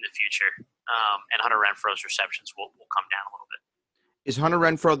action in the future, and Hunter Renfrow's receptions will come down a little bit. Is Hunter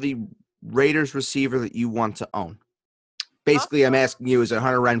Renfrow the Raiders receiver that you want to own? Basically, I'm asking you, is it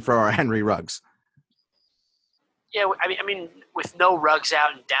Hunter Renfrow or Henry Ruggs? Yeah, I mean, with no Ruggs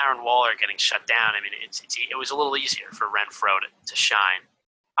out and Darren Waller getting shut down, I mean, it was a little easier for Renfrow to shine.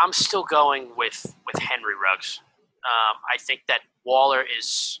 I'm still going with Henry Ruggs. I think that Waller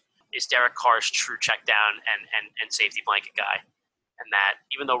is Derek Carr's true check down and safety blanket guy, and that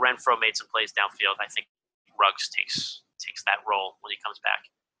even though Renfrow made some plays downfield, I think Ruggs takes that role when he comes back.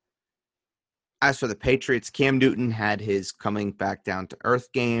 As for the Patriots, Cam Newton had his coming back down to earth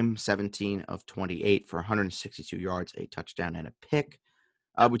game, 17 of 28 for 162 yards, a touchdown, and a pick.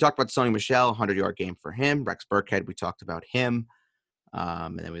 We talked about Sony Michel, 100-yard game for him. Rex Burkhead, we talked about him.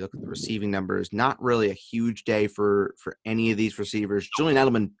 And then we look at the receiving numbers. Not really a huge day for any of these receivers. Julian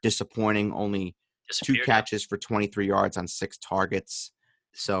Edelman, disappointing, only 2 catches for 23 yards on 6 targets.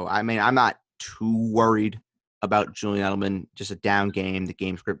 So, I mean, I'm not too worried about Julian Edelman. Just a down game. The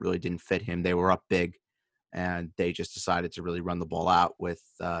game script really didn't fit him. They were up big, and they just decided to really run the ball out with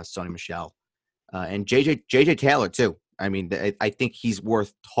Sony Michel. And J.J. Taylor, too. I mean, I think he's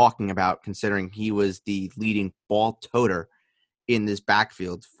worth talking about considering he was the leading ball toter in this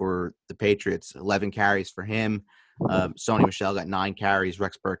backfield for the Patriots. 11 carries for him. Sony Michel got 9 carries.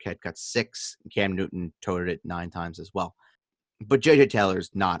 Rex Burkhead got 6. Cam Newton toted it 9 times as well. But J.J. Taylor's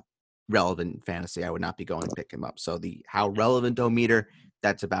not relevant in fantasy. I would not be going to pick him up. So the how relevant-o-meter,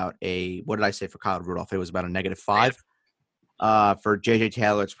 that's about what did I say for Kyle Rudolph? It was about a -5. For J.J.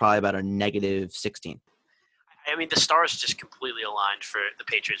 Taylor, it's probably about a -16. I mean, the stars just completely aligned for the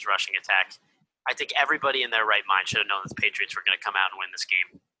Patriots' rushing attack. I think everybody in their right mind should have known that the Patriots were going to come out and win this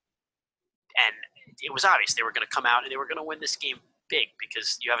game. And it was obvious they were going to come out and they were going to win this game big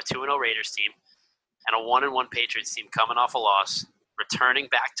because you have a 2-0 Raiders team and a 1-1 Patriots team coming off a loss, returning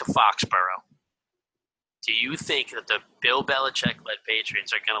back to Foxborough. Do you think that the Bill Belichick-led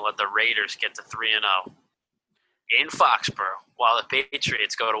Patriots are going to let the Raiders get to 3-0 in Foxborough while the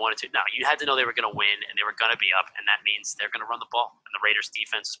Patriots go to 1-2? No, you had to know they were going to win and they were going to be up, and that means they're going to run the ball, and the Raiders'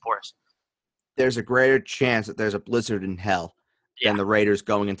 defense is porous. There's a greater chance that there's a blizzard in hell than the Raiders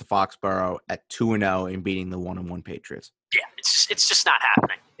going into Foxborough at 2-0 and beating the 1-1 Patriots. Yeah, it's just not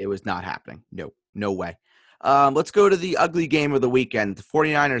happening. It was not happening. No way. Let's go to the ugly game of the weekend. The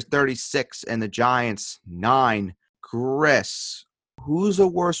 49ers 36 and the Giants 9. Chris, who's a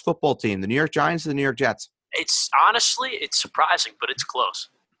worse football team, the New York Giants or the New York Jets? It's surprising, but it's close.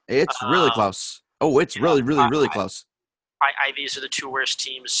 It's really close. Oh, it's really close. These are the 2 worst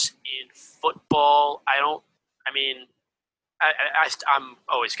teams in football. I'm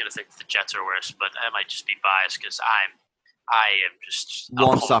always going to think the Jets are worse, but I might just be biased because I am just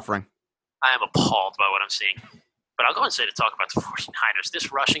long-suffering. I am appalled by what I'm seeing. But I'll go and say to talk about the 49ers.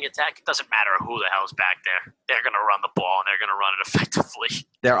 This rushing attack, it doesn't matter who the hell's back there. They're going to run the ball, and they're going to run it effectively.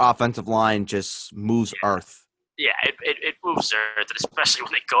 Their offensive line just moves earth. Yeah, it moves earth, and especially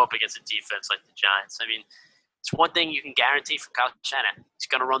when they go up against a defense like the Giants. I mean, it's one thing you can guarantee from Kyle Shanahan. He's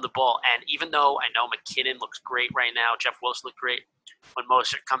going to run the ball. And even though I know McKinnon looks great right now, Jeff Wilson looked great, when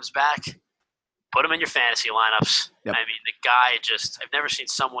Mostert comes back, put him in your fantasy lineups. Yep. I mean, the guy I've never seen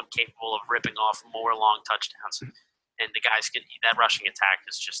someone capable of ripping off more long touchdowns. And the guys that rushing attack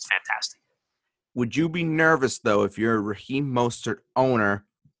is just fantastic. Would you be nervous, though, if you're a Raheem Mostert owner,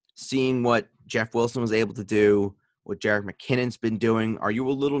 seeing what Jeff Wilson was able to do, what Jerick McKinnon's been doing? Are you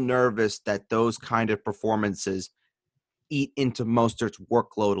a little nervous that those kind of performances eat into Mostert's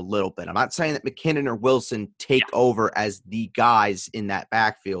workload a little bit? I'm not saying that McKinnon or Wilson take over as the guys in that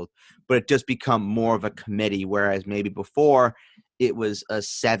backfield, but it just become more of a committee, whereas maybe before it was a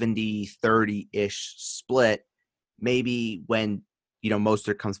 70-30-ish split. Maybe when,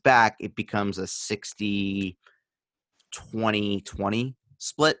 Mostert comes back, it becomes a 60-20-20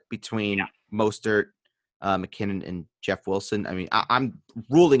 split between Mostert, McKinnon, and Jeff Wilson. I mean, I'm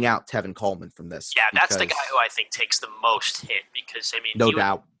ruling out Tevin Coleman from this. Yeah, that's the guy who I think takes the most hit because, no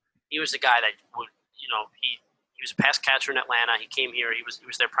doubt. He was the guy that would, he was a pass catcher in Atlanta. He came here. He was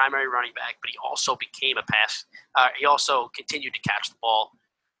their primary running back, but he also became he also continued to catch the ball.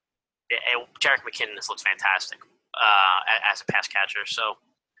 Jerick McKinnon has looked fantastic as a pass catcher. So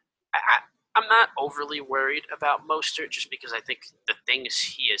I'm not overly worried about Mostert just because I think the things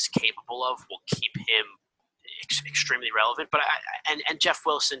he is capable of will keep him extremely relevant. But and Jeff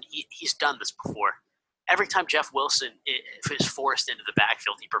Wilson, he's done this before. Every time Jeff Wilson is forced into the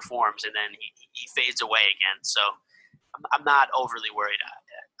backfield, he performs, and then he fades away again. So I'm not overly worried.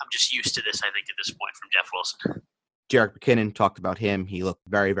 I'm just used to this, I think, at this point from Jeff Wilson. Jerick McKinnon, talked about him. He looked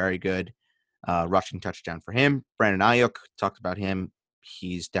very, very good. Rushing touchdown for him. Brandon Ayuk, talked about him.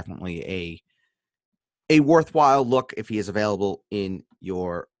 He's definitely a worthwhile look if he is available on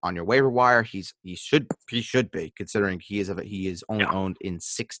your waiver wire. He should be, considering he is only owned in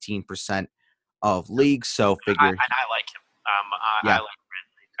 16% of leagues. So figure I like him. I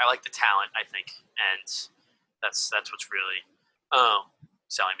like the talent, I think, and that's what's really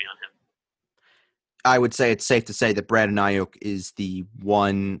selling me on him. I would say it's safe to say that Brandon Ayuk is the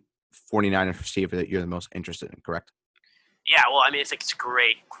one 49ers receiver that you're the most interested in, correct? Yeah, well, I think it's a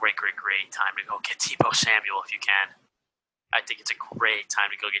great time to go get Deebo Samuel if you can. I think it's a great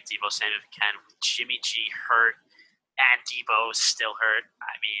time to go get Debo Samuel if you can. With Jimmy G hurt and Debo still hurt,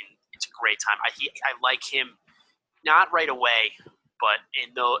 I mean, it's a great time. I like him not right away, but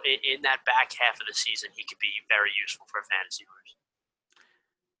in that back half of the season, he could be very useful for fantasy owners.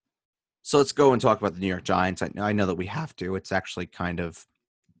 So let's go and talk about the New York Giants. I know that we have to. It's actually kind of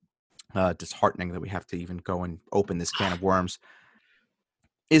disheartening that we have to even go and open this can of worms.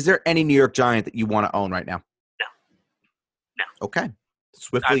 Is there any New York Giant that you want to own right now? No. Okay.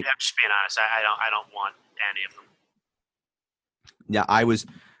 Swiftly. I'm just being honest. I don't want any of them. Yeah,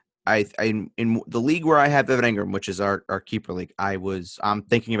 I in the league where I have Evan Ingram, which is our keeper league, I'm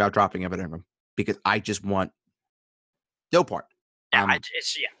thinking about dropping Evan Ingram because I just want no part. Yeah,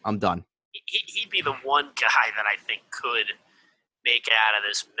 I'm done. He'd be the one guy that I think could make it out of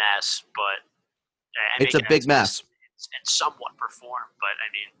this mess, but it's a big mess and somewhat perform. But I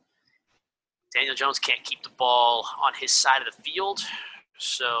mean, Daniel Jones can't keep the ball on his side of the field,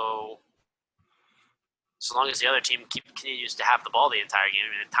 so as long as the other team continues to have the ball the entire game,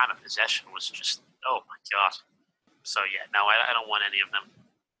 I mean, the time of possession was just, oh my God. So yeah, no, I don't want any of them.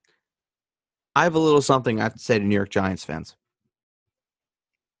 I have a little something I have to say to New York Giants fans.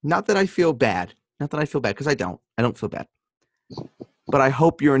 Not that I feel bad, because I don't feel bad. But I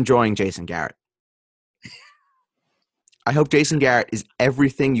hope you're enjoying Jason Garrett. I hope Jason Garrett is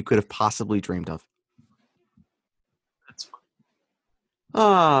everything you could have possibly dreamed of. That's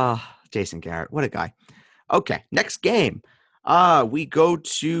fun. Jason Garrett, what a guy. Okay, next game. Let's go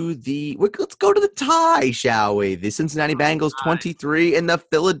to the tie, shall we? The Cincinnati Bengals 23 and the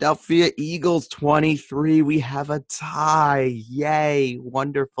Philadelphia Eagles 23. We have a tie. Yay,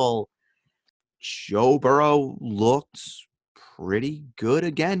 wonderful. Joe Burrow looked pretty good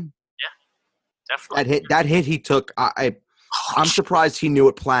again. Yeah, definitely. That hit he took, I'm surprised he knew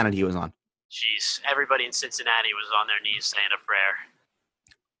what planet he was on. Jeez, everybody in Cincinnati was on their knees saying a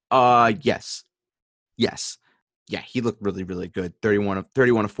prayer. Yes. Yeah, he looked really, really good. 31 of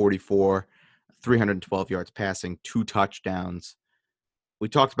 44, 312 yards passing, 2 touchdowns. We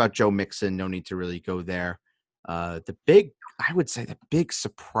talked about Joe Mixon. No need to really go there. I would say the big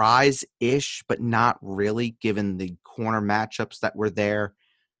surprise-ish, but not really given the corner matchups that were there.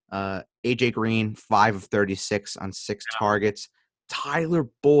 AJ Green, 5 of 36 on 6 targets. Tyler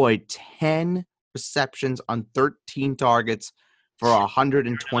Boyd, 10 receptions on 13 targets for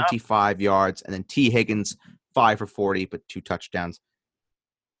 125 yards. And then T. Higgins, 5 for 40, but 2 touchdowns.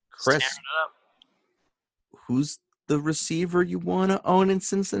 Chris, who's the receiver you want to own in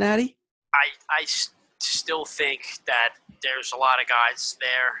Cincinnati? I still think that there's a lot of guys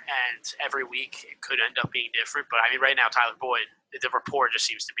there, and every week it could end up being different. But, I mean, right now, Tyler Boyd, the rapport just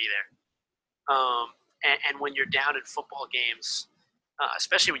seems to be there. And when you're down in football games,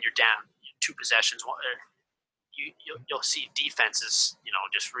 especially when you're down 2 possessions, you'll see defenses,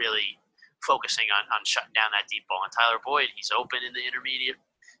 just really focusing on shutting down that deep ball. And Tyler Boyd, he's open in the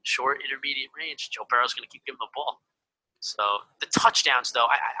short intermediate range. Joe Burrow's going to keep giving the ball. So the touchdowns, though,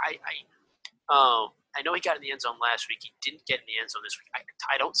 I know he got in the end zone last week. He didn't get in the end zone this week.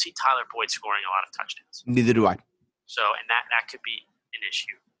 I don't see Tyler Boyd scoring a lot of touchdowns. Neither do I. So, and that could be an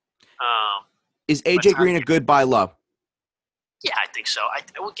issue. Is AJ Green a good buy low? Yeah, I think so.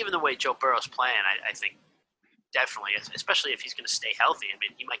 Well, given the way Joe Burrow's playing, I think definitely, especially if he's going to stay healthy. I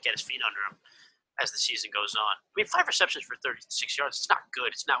mean, he might get his feet under him as the season goes on. I mean, 5 receptions for 36 yards, it's not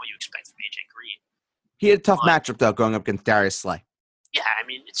good. It's not what you expect from AJ Green. He had a tough matchup, though, going up against Darius Slay. Yeah, I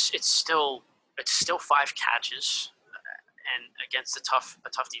mean, it's still 5 catches, and against a tough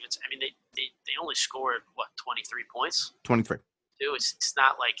defense. I mean, they only scored 23 points. 23. It's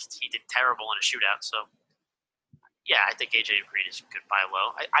not like he did terrible in a shootout. So, yeah, I think AJ Green is a good buy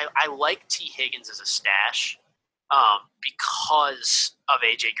low. I like T. Higgins as a stash because of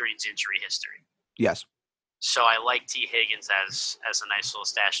AJ Green's injury history. Yes. So I like T. Higgins as a nice little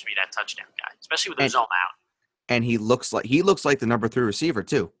stash to be that touchdown guy, especially with the zone out. And he looks like the number 3 receiver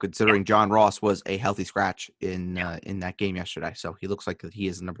too, considering John Ross was a healthy scratch in that game yesterday. So he looks like he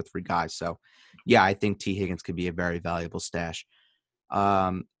is the number 3 guy. So yeah, I think T. Higgins could be a very valuable stash.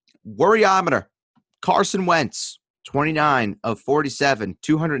 Worryometer, Carson Wentz, 29 of 47,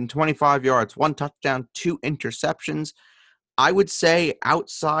 225 yards, 1 touchdown, 2 interceptions. I would say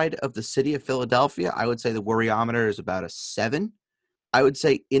outside of the city of Philadelphia, I would say the worryometer is about a 7. I would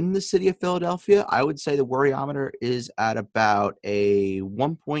say in the city of Philadelphia, I would say the worryometer is at about a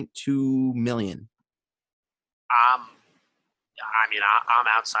 1.2 million. I'm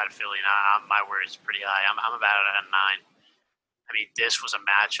outside of Philly, and my worry is pretty high. I'm about at a 9. I mean, this was a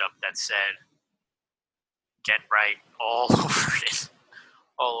matchup that said, get right all over it.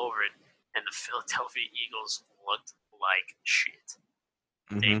 And the Philadelphia Eagles looked like shit.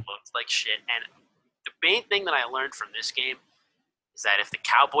 They Mm-hmm. looked like shit. And the main thing that I learned from this game is that if the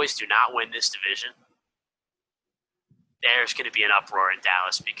Cowboys do not win this division, there's going to be an uproar in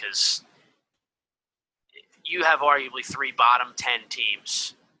Dallas because you have arguably 3 bottom 10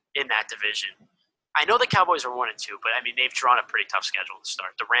 teams in that division. I know the Cowboys are 1-2, but I mean they've drawn a pretty tough schedule to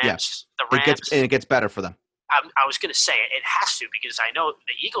start. The Rams. It gets better for them. I was going to say it has to because I know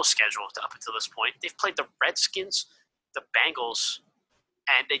the Eagles' schedule up until this point. They've played the Redskins, the Bengals,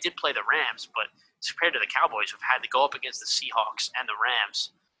 and they did play the Rams, but compared to the Cowboys, who've had to go up against the Seahawks and the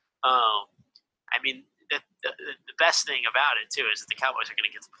Rams, I mean, the best thing about it, too, is that the Cowboys are going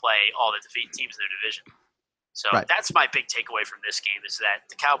to get to play all the defeated teams in their division. So that's my big takeaway from this game is that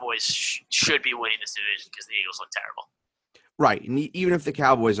the Cowboys should be winning this division because the Eagles look terrible. Right, and even if the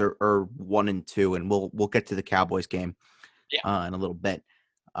Cowboys are 1-2, and we'll get to the Cowboys game in a little bit,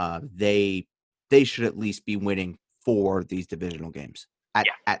 they should at least be winning 4 of these divisional games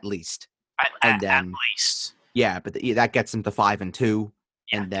at least. At least. Yeah, but that gets them to 5-2.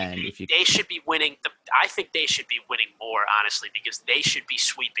 Yeah, and then they should be winning. I think they should be winning more, honestly, because they should be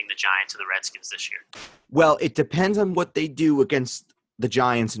sweeping the Giants and the Redskins this year. Well, it depends on what they do against the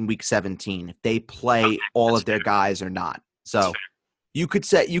Giants in Week 17. If they play all of their guys or not. So you could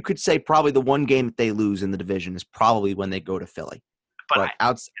say probably the one game that they lose in the division is probably when they go to Philly. But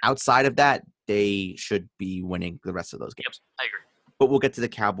outside of that, they should be winning the rest of those games. Yep, I agree. But we'll get to the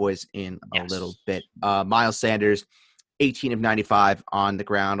Cowboys in a little bit. Miles Sanders, 18 of 95 on the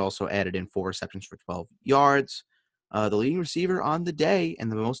ground, also added in 4 receptions for 12 yards. The leading receiver on the day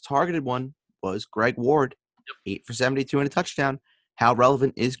and the most targeted one was Greg Ward, 8 for 72 and a touchdown. How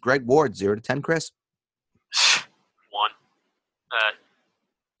relevant is Greg Ward? 0-10, Chris? 1.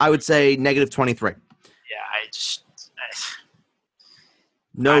 I would say -23.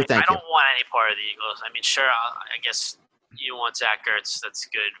 Yeah, thank you. I don't want any part of the Eagles. I mean, sure, I guess you want Zach Ertz. That's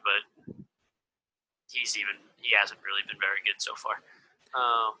good, but he hasn't really been very good so far.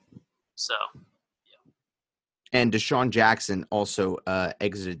 And Deshaun Jackson also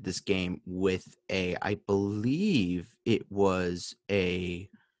exited this game with I believe it was a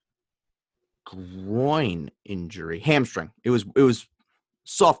groin injury, hamstring. It was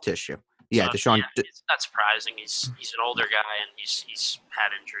soft tissue. Yeah, Deshaun. Yeah, it's not surprising. He's an older guy and he's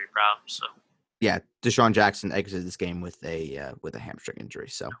had injury problems. So yeah, Deshaun Jackson exited this game with a hamstring injury.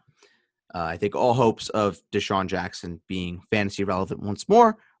 So I think all hopes of Deshaun Jackson being fantasy relevant once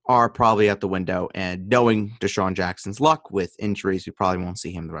more are probably out the window. And knowing Deshaun Jackson's luck with injuries, we probably won't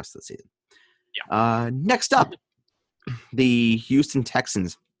see him the rest of the season. Yeah. Next up, the Houston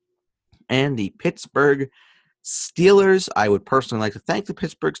Texans and the Pittsburgh Steelers. I would personally like to thank the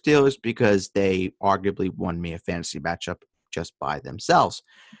Pittsburgh Steelers because they arguably won me a fantasy matchup just by themselves.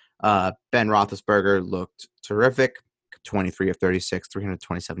 Ben Roethlisberger looked terrific, 23 of 36,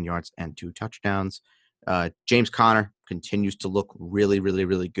 327 yards and 2 touchdowns. James Conner continues to look really, really,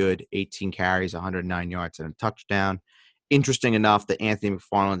 really good. 18 carries, 109 yards and a touchdown. Interesting enough that Anthony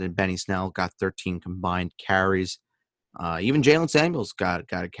McFarland and Benny Snell got 13 combined carries. Even Jalen Samuels got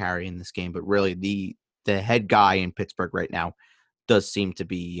a carry in this game, but really the head guy in Pittsburgh right now does seem to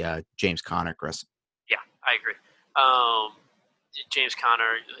be James Conner, Chris. Yeah, I agree. James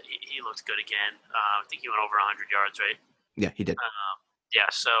Conner, he looked good again. I think he went over 100 yards, right? Yeah, he did.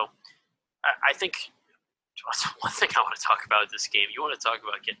 So I think one thing I want to talk about this game, you want to talk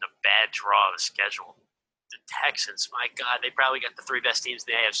about getting a bad draw of a schedule. The Texans, my God, they probably got the 3 best teams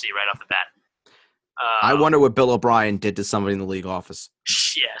in the AFC right off the bat. I wonder what Bill O'Brien did to somebody in the league office.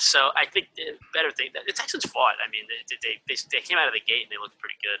 Yeah, so I think the better thing, the Texans fought. I mean, they came out of the gate and they looked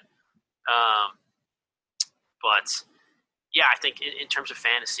pretty good. But yeah, I think in terms of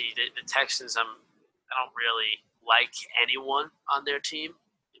fantasy, the Texans, I don't really like anyone on their team.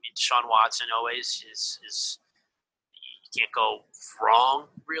 I mean, Deshaun Watson always is you can't go wrong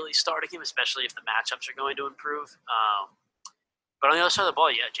really starting him, especially if the matchups are going to improve. But on the other side of the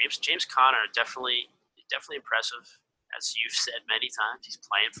ball, yeah, James Conner definitely impressive, as you've said many times. He's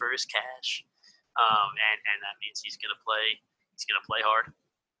playing for his cash, and that means he's gonna play hard.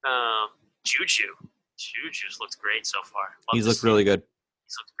 Juju's looked great so far. He's looked really good.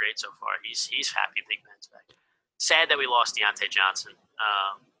 He's looked great so far. He's happy Big Ben's back. Sad that we lost Deontay Johnson,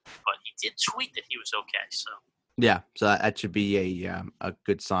 but he did tweet that he was okay. So yeah, so that should be a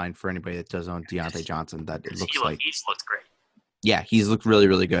good sign for anybody that does own Deontay Johnson. That it looks like he's looked great. Yeah, he's looked really,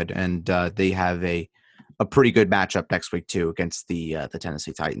 really good, and they have a pretty good matchup next week too against the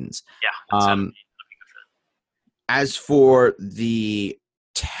Tennessee Titans. Yeah. As for the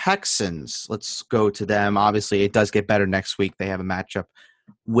Texans, let's go to them. Obviously, it does get better next week. They have a matchup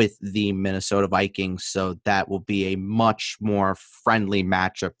with the Minnesota Vikings. So that will be a much more friendly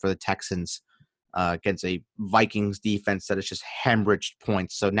matchup for the Texans against a Vikings defense that has just hemorrhaged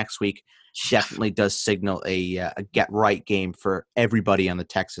points. So next week definitely does signal a get-right game for everybody on the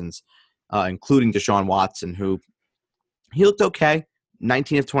Texans, including Deshaun Watson, who he looked okay.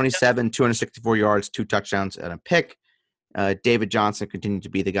 19 of 27, 264 yards, 2 touchdowns, and a pick. David Johnson continued to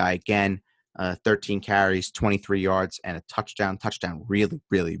be the guy again. 13 carries, 23 yards, and a touchdown. Touchdown really,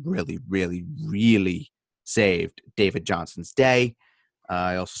 really, really, really, really saved David Johnson's day.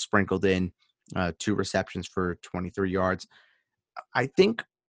 I also sprinkled in 2 receptions for 23 yards. I think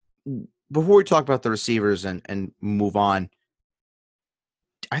before we talk about the receivers and move on,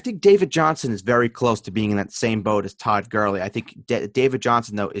 I think David Johnson is very close to being in that same boat as Todd Gurley. I think David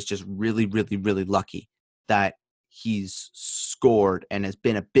Johnson, though, is just really, really, really lucky that he's scored and has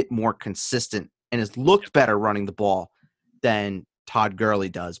been a bit more consistent and has looked better running the ball than Todd Gurley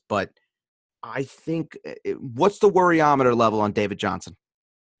does. But I think what's the worryometer level on David Johnson?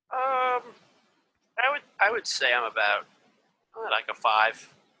 I would say I'm about like a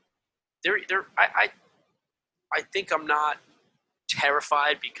 5. I think I'm not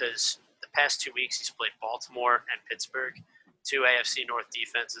terrified because the past 2 weeks he's played Baltimore and Pittsburgh, 2 AFC North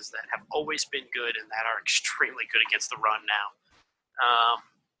defenses that have always been good and that are extremely good against the run now.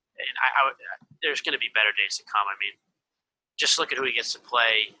 And there's going to be better days to come. I mean, just look at who he gets to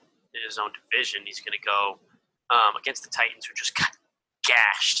play in his own division. He's going to go against the Titans, who just got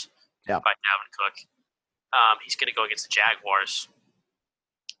gashed by Dalvin Cook. He's going to go against the Jaguars.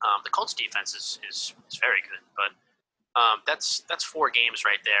 The Colts defense is very good, but that's 4 games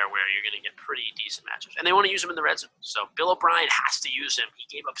right there where you're going to get pretty decent matchups. And they want to use him in the red zone. So Bill O'Brien has to use him. He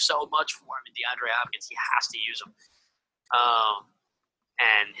gave up so much for him in DeAndre Hopkins. He has to use him.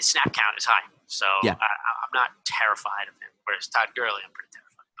 And his snap count is high. So I'm not terrified of him. Whereas Todd Gurley, I'm pretty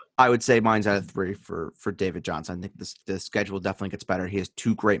terrified. But I would say mine's out of 3 for David Johnson. I think the schedule definitely gets better. He has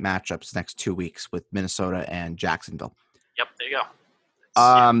 2 great matchups next 2 weeks with Minnesota and Jacksonville. Yep, there you go.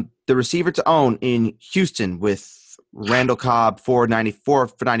 The receiver to own in Houston with Randall Cobb, 494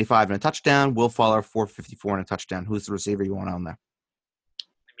 for 95 and a touchdown. Will Fuller, 454 and a touchdown. Who's the receiver you want on there?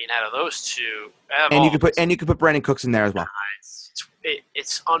 I mean, out of those 2, and you could put Brandon Cooks in there as well.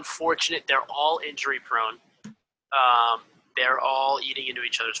 It's unfortunate. They're all injury prone. They're all eating into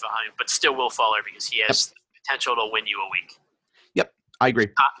each other's volume, but still Will Fuller because he has the potential to win you a week. Yep, I agree.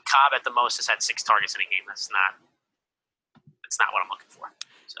 Cobb at the most has had 6 targets in a game. That's not what I'm looking for.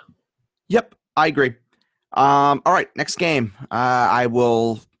 So. Yep, I agree. All right, next game. I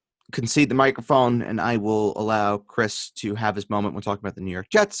will concede the microphone and I will allow Chris to have his moment when talking about the New York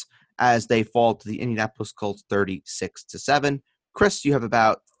Jets as they fall to the Indianapolis Colts 36-7. Chris, you have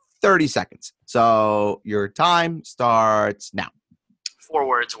about 30 seconds. So your time starts now. 4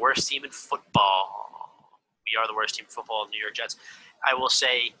 words, worst team in football. We are the worst team in football, the New York Jets. I will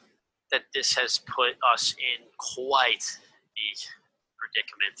say that this has put us in quite the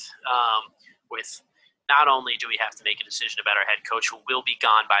predicament with not only do we have to make a decision about our head coach, who will be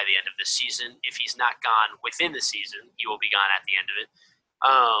gone by the end of the season. If he's not gone within the season, he will be gone at the end of it.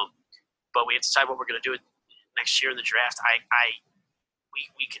 But we have to decide what we're going to do next year in the draft.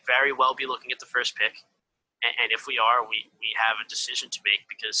 We could very well be looking at the first pick. And if we are, we have a decision to make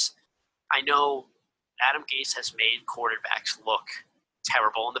because I know Adam Gase has made quarterbacks look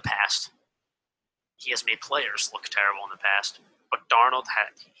terrible in the past. He has made players look terrible in the past. But Darnold,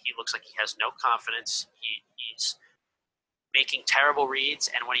 he looks like he has no confidence. He's making terrible reads,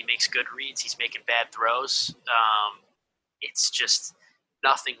 and when he makes good reads, he's making bad throws. It's just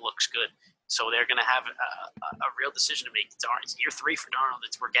nothing looks good. So they're going to have a real decision to make. It's year 3 for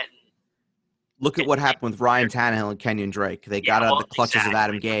Darnold. We're getting. Look at what happened with Ryan Tannehill and Kenyon Drake. They got out of the clutches of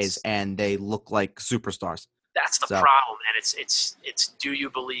Adam Gase, and they look like superstars. That's the problem, and it's. Do you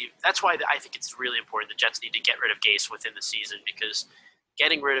believe? That's why I think it's really important. The Jets need to get rid of Gase within the season because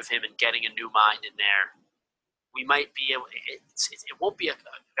getting rid of him and getting a new mind in there, we might be able. It won't be a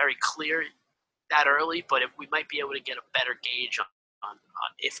very clear that early, but we might be able to get a better gauge on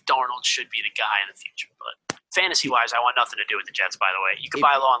if Darnold should be the guy in the future. But fantasy-wise, I want nothing to do with the Jets. By the way, you can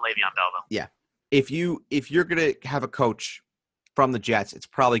buy low on Le'Veon Bell though. Yeah, if you're gonna have a coach from the Jets, it's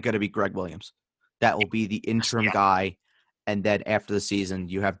probably going to be Greg Williams. That will be the interim guy. And then after the season,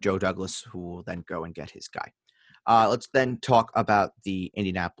 you have Joe Douglas, who will then go and get his guy. Let's then talk about the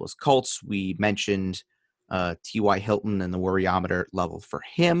Indianapolis Colts. We mentioned T.Y. Hilton and the worryometer level for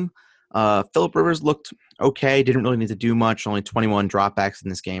him. Phillip Rivers looked okay. Didn't really need to do much. Only 21 dropbacks in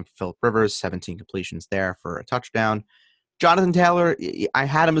this game for Phillip Rivers. 17 completions there for a touchdown. Jonathan Taylor, I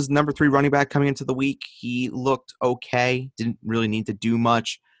had him as number 3 running back coming into the week. He looked okay. Didn't really need to do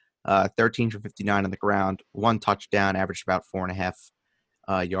much. 13 for 59 on the ground, 1 touchdown, averaged about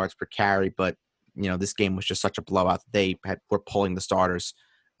 4.5 yards per carry. But, this game was just such a blowout. They were pulling the starters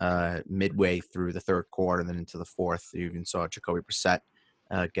midway through the third quarter and then into the fourth. You even saw Jacoby Brissett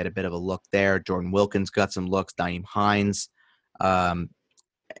get a bit of a look there. Jordan Wilkins got some looks. Nyheim Hines.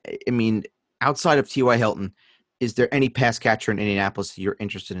 Outside of T.Y. Hilton, is there any pass catcher in Indianapolis that you're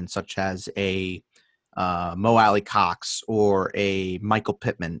interested in, such as a Mo Alley-Cox or a Michael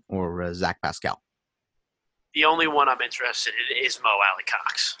Pittman or a Zach Pascal? The only one I'm interested in is Mo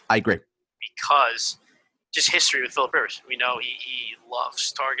Alley-Cox. I agree. Because just history with Philip Rivers. We know he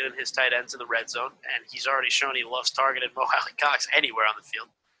loves targeting his tight ends in the red zone, and he's already shown he loves targeting Mo Alley-Cox anywhere on the field.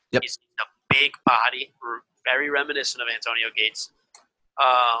 Yep. He's a big body, very reminiscent of Antonio Gates.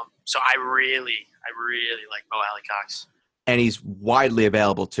 So I really like Mo Alley-Cox. And he's widely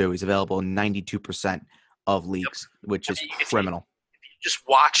available, too. He's available in 92% of leagues, which is criminal. If you just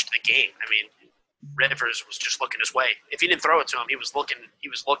watched the game, Rivers was just looking his way. If he didn't throw it to him, he was looking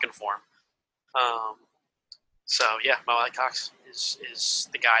for him. So, yeah, Mo Alley-Cox is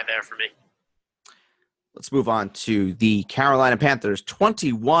the guy there for me. Let's move on to the Carolina Panthers,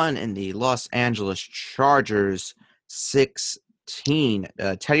 21, and the Los Angeles Chargers, 16.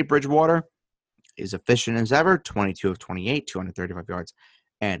 Teddy Bridgewater is efficient as ever, 22 of 28, 235 yards,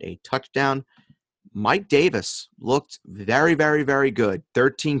 and a touchdown. Mike Davis looked very, very, very good.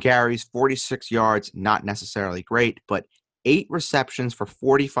 13 carries, 46 yards, not necessarily great, but 8 receptions for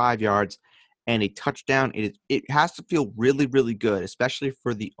 45 yards and a touchdown. It has to feel really, really good, especially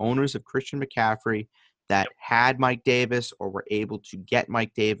for the owners of Christian McCaffrey that had Mike Davis or were able to get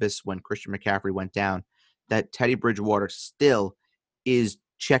Mike Davis when Christian McCaffrey went down, that Teddy Bridgewater still is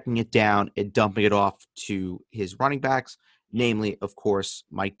checking it down and dumping it off to his running backs, namely, of course,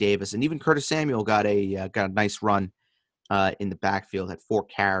 Mike Davis. And even Curtis Samuel got a nice run in the backfield, had 4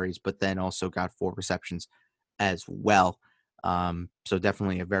 carries, but then also got 4 receptions as well. So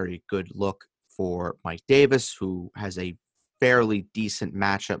definitely a very good look for Mike Davis, who has a fairly decent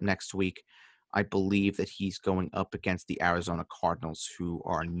matchup next week. I believe that he's going up against the Arizona Cardinals, who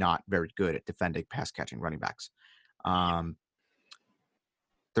are not very good at defending pass-catching running backs.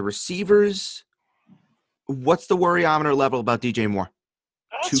 The receivers, what's the worryometer level about DJ Moore?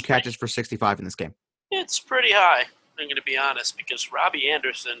 2 catches for 65 in this game. It's pretty high, I'm going to be honest, because Robbie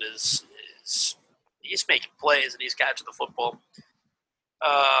Anderson is he's making plays and he's catching the football.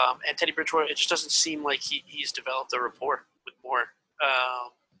 And Teddy Bridgewater, it just doesn't seem like he's developed a rapport with Moore.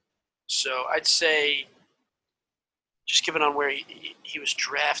 So I'd say, just given on where he was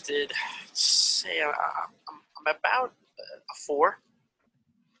drafted, I'd say I'm about a 4.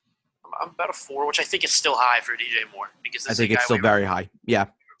 I'm about a 4, which I think is still high for DJ Moore. Because I think it's still very high. Yeah.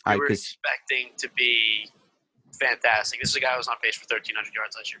 We were expecting to be fantastic. This is a guy who was on pace for 1,300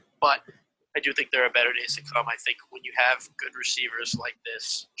 yards last year. But I do think there are better days to come. I think when you have good receivers like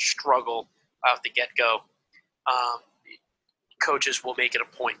this struggle out the get-go, coaches will make it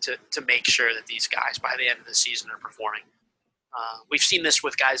a point to make sure that these guys, by the end of the season, are performing. We've seen this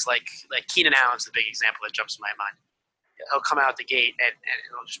with guys like Keenan Allen's the big example that jumps in my mind. He'll come out the gate and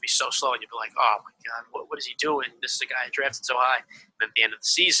it'll just be so slow, and you'll be like, oh, my God, what is he doing? This is a guy drafted so high. And then at the end of the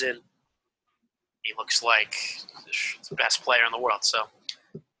season, he looks like the best player in the world. So,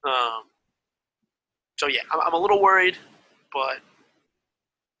 yeah, I'm a little worried, but I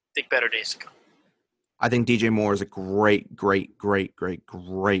think better days to come. I think DJ Moore is a great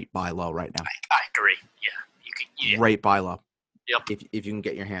buy low right now. I agree. Yeah. Great buy low. Yep. If you can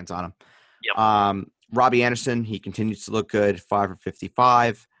get your hands on him. Yep. Robbie Anderson, he continues to look good, 5 for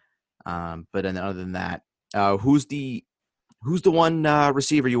 55. But then other than that, who's the one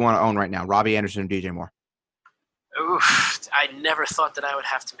receiver you want to own right now? Robbie Anderson or DJ Moore? Oof, I never thought that I would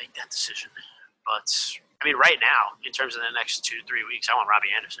have to make that decision. But, right now, in terms of the next 2 to 3 weeks, I want Robbie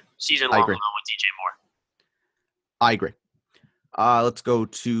Anderson. Season long, I want DJ Moore. I agree. Let's go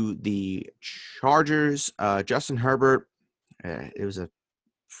to the Chargers. Justin Herbert, it was a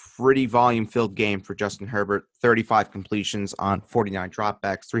pretty volume-filled game for Justin Herbert. 35 completions on 49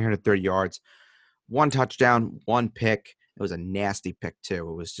 dropbacks, 330 yards, 1 touchdown, 1 pick. It was a nasty pick, too.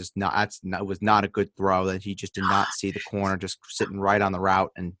 It was just it was not a good throw. That he just did not see the corner, just sitting right on the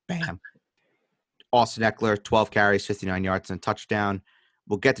route, and bam. Austin Eckler, 12 carries, 59 yards, and a touchdown.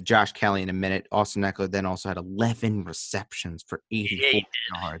 We'll get to Josh Kelly in a minute. Austin Eckler then also had 11 receptions for 84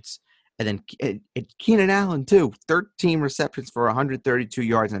 yards. And then Keenan Allen, too, 13 receptions for 132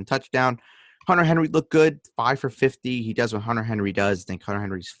 yards and a touchdown. Hunter Henry looked good, 5 for 50. He does what Hunter Henry does. I think Hunter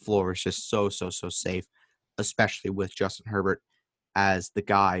Henry's floor is just so safe. especially with Justin Herbert as the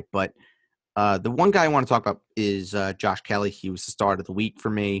guy. But the one guy I want to talk about is Josh Kelly. He was the start of the week for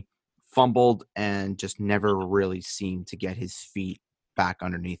me, fumbled and just never really seemed to get his feet back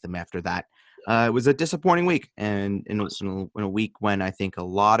underneath him after that. It was a disappointing week, and in a week when I think a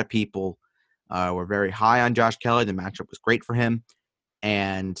lot of people were very high on Josh Kelly. The matchup was great for him,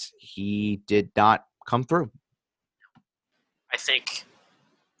 and he did not come through. I think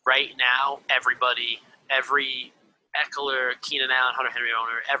right now, every Eckler, Keenan Allen, Hunter Henry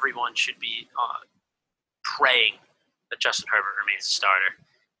owner, everyone should be praying that Justin Herbert remains a starter.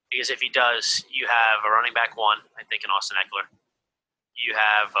 Because if he does, you have a running back one, I think, in Austin Eckler. You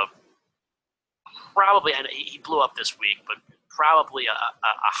have probably, and he blew up this week, but probably a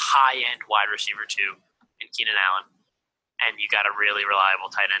high-end wide receiver two in Keenan Allen. And you got a really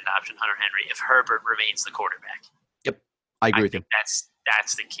reliable tight end option, Hunter Henry, if Herbert remains the quarterback. Yep, I agree with you.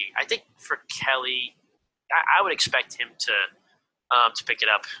 That's the key. I think for Kelly, I would expect him to pick it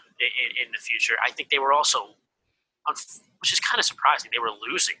up in the future. I think they were also, which is kind of surprising, they were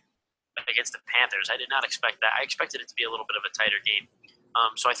losing against the Panthers. I did not expect that. I expected it to be a little bit of a tighter game.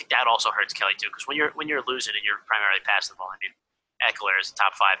 So I think that also hurts Kelly too, because when you're losing and you're primarily passing the ball, I mean, Eckler is a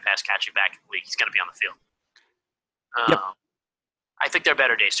top 5 pass catching back in the league. He's going to be on the field. Yep. I think there are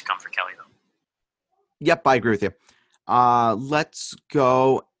better days to come for Kelly, though. Yep, I agree with you. Let's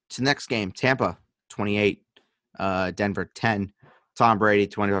go to the next game. Tampa, 28. Denver, 10. Tom Brady,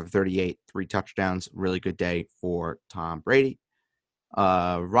 25-38. 3 touchdowns. Really good day for Tom Brady.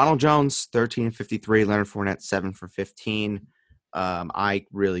 Ronald Jones, 13-53. Leonard Fournette, 7 for 15. I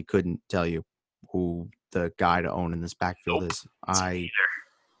really couldn't tell you who the guy to own in this backfield is. I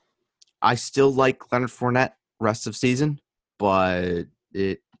still like Leonard Fournette rest of season, but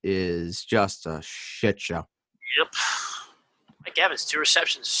it is just a shit show. Yep. Mike Evans, 2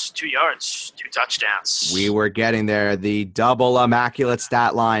 receptions, 2 yards, 2 touchdowns. We were getting there. The double immaculate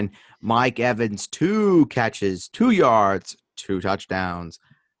stat line. Mike Evans, 2 catches, 2 yards, 2 touchdowns.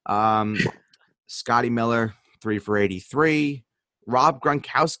 Scotty Miller, 3 for 83. Rob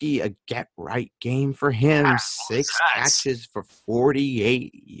Gronkowski, a get-right game for him. 6 catches for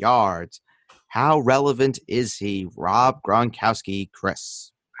 48 yards. How relevant is he, Rob Gronkowski,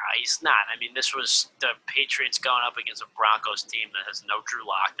 Chris? He's not. I mean, this was the Patriots going up against a Broncos team that has no Drew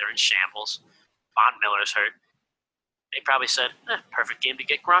Lock. They're in shambles. Von Miller's hurt. They probably said, perfect game to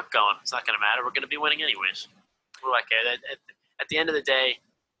get Gronk going. It's not going to matter. We're going to be winning anyways. We're like, at the end of the day,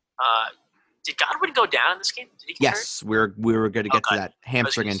 did Godwin go down in this game? Did he get hurt? we were going to get to that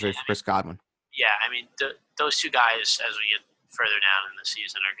hamstring injury for Chris Godwin. Yeah, I mean, those 2 guys, as we get further down in the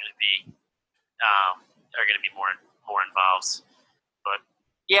season, are going to be more involved. But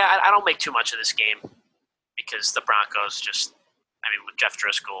yeah, I don't make too much of this game because the Broncos with Jeff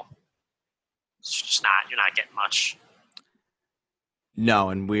Driscoll, it's just not. You're not getting much. No,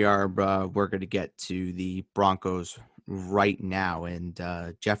 and we're going to get to the Broncos right now. And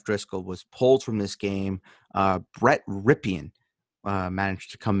Jeff Driscoll was pulled from this game. Brett Ripien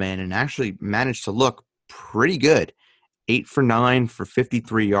managed to come in and actually managed to look pretty good. 8 for 9 for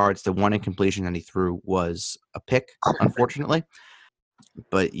 53 yards. The one incompletion that he threw was a pick, unfortunately.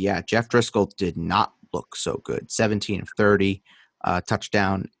 But yeah, Jeff Driscoll did not look so good. 17 of 30,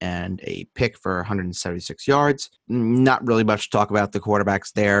 touchdown and a pick for 176 yards. Not really much to talk about the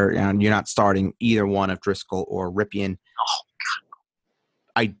quarterbacks there. And you're not starting either one of Driscoll or Ripien.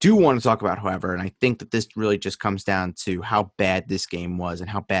 I do want to talk about, however, and I think that this really just comes down to how bad this game was and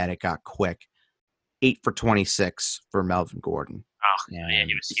how bad it got quick. 8 for 26 for Melvin Gordon. Oh, yeah,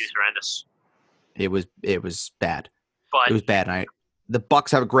 he was horrendous. It was bad. But it was bad. The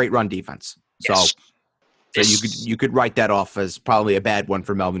Bucs have a great run defense, so you could write that off as probably a bad one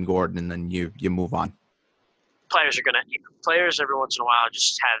for Melvin Gordon, and then you move on. Players every once in a while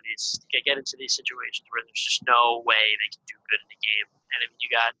just have get into these situations where there's just no way they can do good in the game, and if you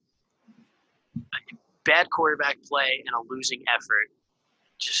got bad quarterback play and a losing effort,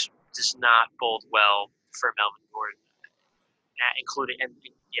 just does not bode well for Melvin Gordon,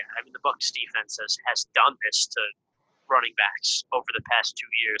 the Bucs defense has done this to running backs over the past 2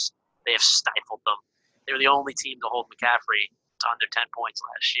 years. They have stifled them. They were the only team to hold McCaffrey to under 10 points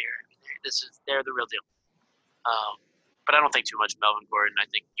last year. I mean, they're the real deal. But I don't think too much of Melvin Gordon. I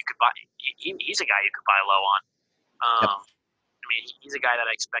think you could buy. He's a guy you could buy low on. Yep. I mean, he's a guy that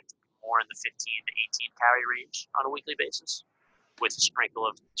I expect to be more in the 15 to 18 carry range on a weekly basis, with a sprinkle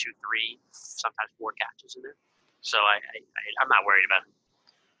of 2, 3, sometimes 4 catches in there. So I'm not worried about him.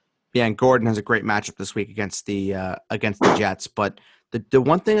 Yeah, and Gordon has a great matchup this week against the Jets. But the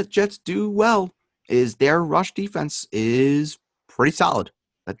one thing that Jets do well is their rush defense is pretty solid.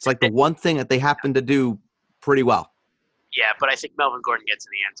 That's like the one thing that they happen to do pretty well. Yeah, but I think Melvin Gordon gets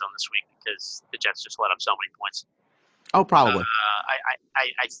in the end zone this week because the Jets just let up so many points. Oh, probably.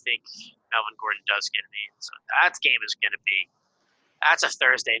 I think Melvin Gordon does get in the end zone. That game is going to be. That's a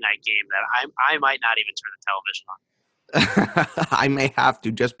Thursday night game that I might not even turn the television on. I may have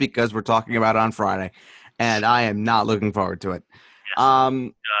to just because we're talking about it on Friday, and I am not looking forward to it.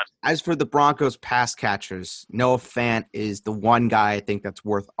 As for the Broncos pass catchers, Noah Fant is the one guy I think that's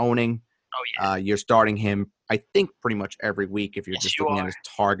worth owning. Oh, yeah. You're starting him, I think, pretty much every week if you're Yes, just you looking are. at his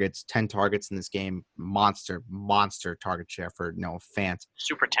targets. 10 targets in this game. Monster target share for Noah Fant.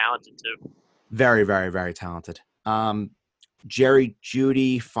 Super talented, too. Very, very, very talented. Jerry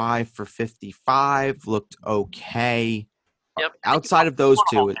Jeudy, 5 for 55, looked okay. Yep. Outside of those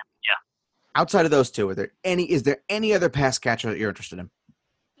two, Yeah. is there any other pass catcher that you're interested in?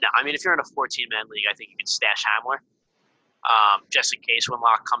 No, I mean, if you're in a 14-man league, I think you can stash Hamler. Just in case when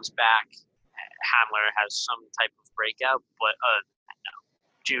Locke comes back, Hamler has some type of breakout. But no,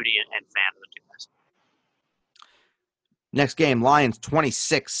 Jeudy and Fant are the two guys. Next game, Lions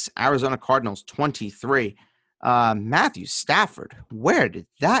 26, Arizona Cardinals 23. Matthew Stafford, where did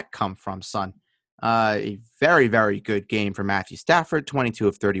that come from, son? A very, very good game for Matthew Stafford, 22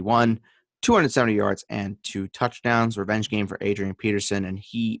 of 31, 270 yards and 2 touchdowns. Revenge game for Adrian Peterson, and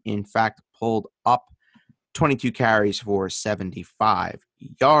he, in fact, pulled up 22 carries for 75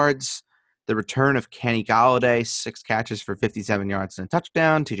 yards. The return of Kenny Golladay, 6 catches for 57 yards and a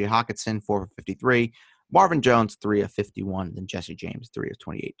touchdown. TJ Hockenson, 4 for 53. Marvin Jones, 3 of 51. Then Jesse James, 3 of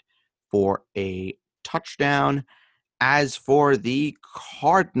 28 for a touchdown. As for the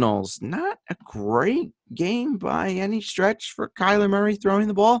Cardinals, not a great game by any stretch for Kyler Murray throwing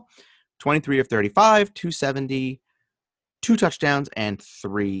the ball. 23 of 35, 270, 2 touchdowns, and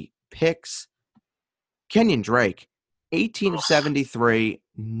 3 picks. Kenyon Drake, 18 of 73,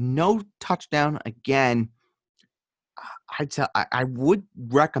 no touchdown again. I would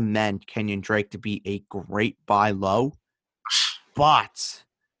recommend Kenyon Drake to be a great buy low, but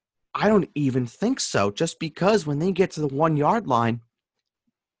I don't even think so, just because when they get to the 1 yard line,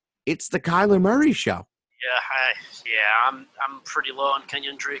 it's the Kyler Murray show. I'm pretty low on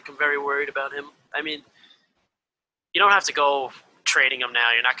Kenyon Drake. I'm very worried about him. I mean, you don't have to go trading him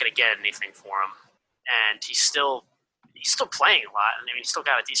now. You're not going to get anything for him, and he's still playing a lot. I mean, he's still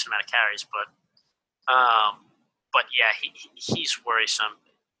got a decent amount of carries, but yeah, he's worrisome.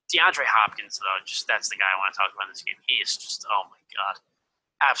 DeAndre Hopkins, though, that's the guy I want to talk about in this game. He is just, oh my god,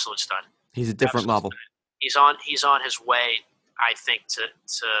 absolute stud. He's a different level. Stud. He's on his way, I think, to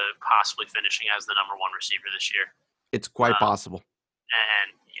possibly finishing as the number 1 receiver this year. It's quite possible.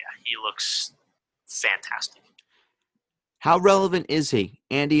 And yeah, he looks fantastic. How relevant is he?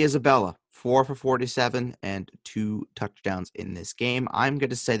 Andy Isabella, 4 for 47 and 2 touchdowns in this game. I'm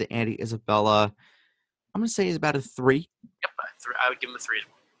going to say that Andy Isabella, I'm going to say he's about a 3. Yep, I would give him a 3 as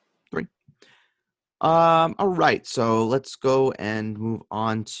well. 3. All right, so let's go and move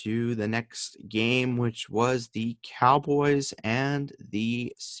on to the next game, which was the Cowboys and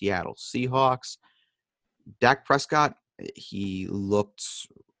the Seattle Seahawks. Dak Prescott, he looked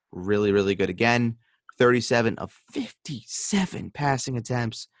really, really good again. 37 of 57 passing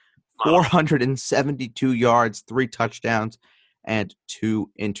attempts, 472 yards, 3 touchdowns, and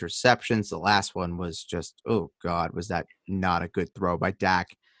 2 interceptions. The last one was just, oh God, was that not a good throw by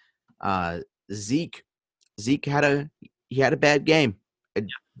Dak? Zeke had a bad game.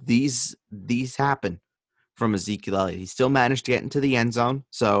 These happen from Ezekiel Elliott. He still managed to get into the end zone,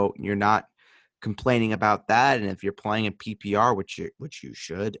 so you're not complaining about that. And if you're playing in PPR, which you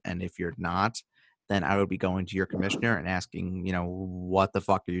should, and if you're not, then I would be going to your commissioner and asking, what the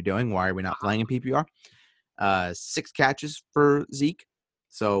fuck are you doing? Why are we not playing in PPR? 6 catches for Zeke,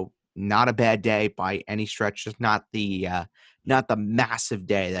 so not a bad day by any stretch. Just not the massive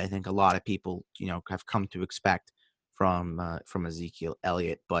day that I think a lot of people have come to expect from Ezekiel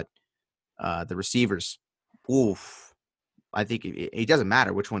Elliott. But the receivers, I think it doesn't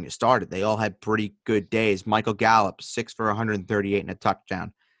matter which one you started. They all had pretty good days. Michael Gallup, 6 for 138 and a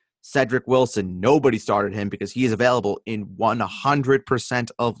touchdown. Cedric Wilson, nobody started him because he is available in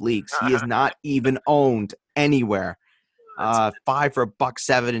 100% of leagues. He is not even owned anywhere. 5 for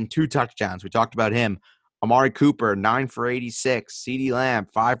 $107 and 2 touchdowns. We talked about him. Amari Cooper, 9 for 86. CeeDee Lamb,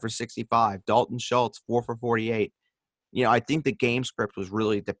 5 for 65. Dalton Schultz, 4 for 48. I think the game script was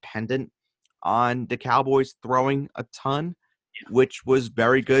really dependent on the Cowboys throwing a ton, which was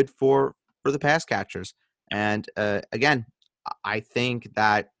very good for the pass catchers. And again, I think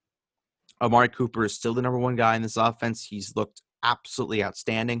that Amari Cooper is still the number 1 guy in this offense. He's looked absolutely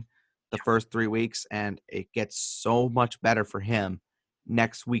outstanding the first 3 weeks, and it gets so much better for him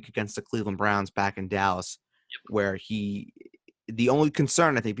next week against the Cleveland Browns back in Dallas where the only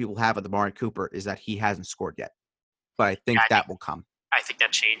concern I think people have with Amari Cooper is that he hasn't scored yet. But I think that will come. I think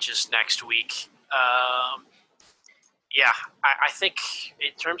that changes next week. I think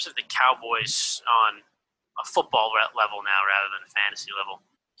in terms of the Cowboys on a football level now rather than a fantasy level,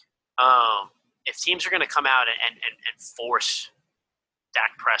 if teams are going to come out and force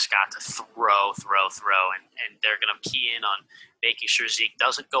Dak Prescott to throw, and they're going to key in on making sure Zeke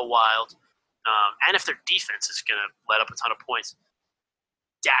doesn't go wild, and if their defense is going to let up a ton of points,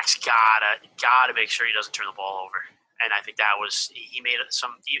 Dak's gotta make sure he doesn't turn the ball over. And I think that was he made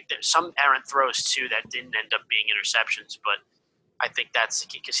some errant throws too that didn't end up being interceptions. But I think that's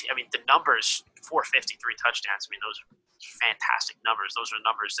because the numbers 453 touchdowns. Those are fantastic numbers. Those are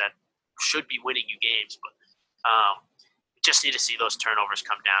numbers that should be winning you games. But just need to see those turnovers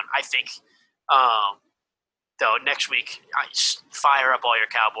come down. I think though next week fire up all your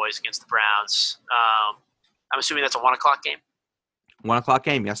Cowboys against the Browns. I'm assuming that's a 1:00 game. 1:00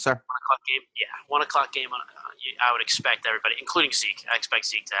 game, yes, sir. 1:00 game, yeah. 1:00 game. I would expect everybody, including Zeke. I expect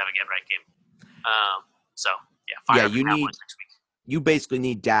Zeke to have a get-right game. Fire up the Cowboys next week. You basically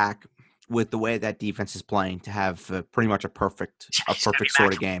need Dak with the way that defense is playing to have pretty much a perfect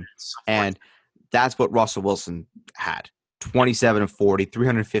sort of game, and that's what Russell Wilson had: 27 of 40,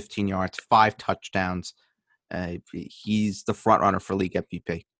 315 yards, 5 touchdowns. He's the front runner for league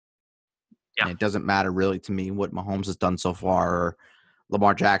MVP. Yeah. And it doesn't matter really to me what Mahomes has done so far or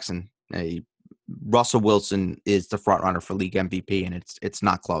Lamar Jackson. Russell Wilson is the front runner for league MVP, and it's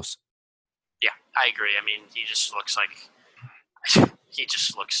not close. Yeah, I agree. He just looks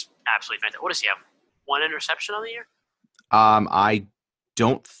absolutely fantastic. What does he have? 1 interception on the year? I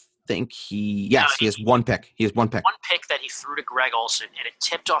don't think he. Yes, he has 1 pick. He has 1 pick. 1 pick that he threw to Greg Olsen, and it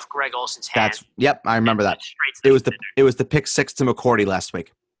tipped off Greg Olsen's hand. I remember that. It was the pick 6 to McCourty last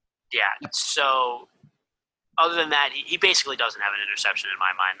week. Yeah. So, other than that, he basically doesn't have an interception in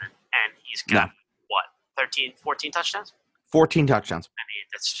my mind. Then, and he's got 14 touchdowns. 14 touchdowns.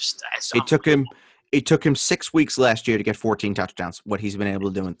 That's just It took him 6 weeks last year to get 14 touchdowns. What he's been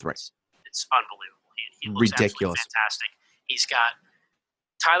able to do in 3. It's unbelievable. He looks ridiculous. Fantastic. He's got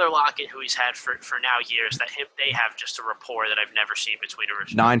Tyler Lockett, who he's had for now years. They have just a rapport that I've never seen between a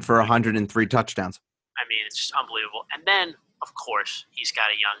receiver. 9 for 103 touchdowns. It's just unbelievable. And then, of course, he's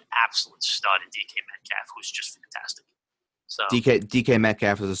got a young absolute stud in DK Metcalf, who's just fantastic. So DK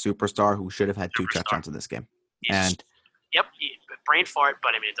Metcalf is a superstar who should have had 2 touchdowns in this game. Brain fart,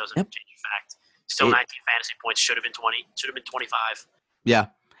 but it doesn't change the fact. Still 19 fantasy points. Should have been 20. Should have been 25. Yeah,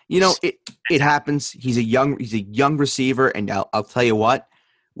 it happens. He's a young receiver, and I'll tell you what,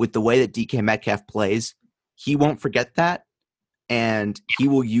 with the way that DK Metcalf plays, he won't forget that, and he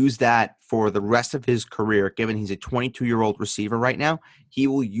will use that for the rest of his career. Given he's a 22-year-old receiver right now, he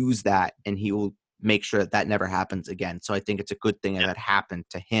will use that, and he will make sure that never happens again. So I think it's a good thing that happened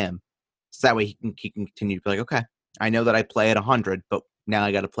to him, so that way he can continue to be like, okay, I know that I play at 100, but now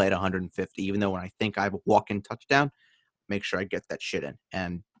I got to play at 150. Even though when I think I have a walk-in touchdown, make sure I get that shit in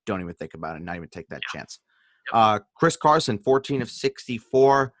and don't even think about it, not even take that chance. Chris Carson, 14 of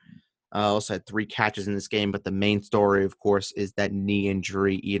 64. Also had 3 catches in this game, but the main story, of course, is that knee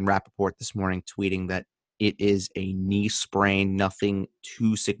injury. Ian Rappaport this morning tweeting that it is a knee sprain, nothing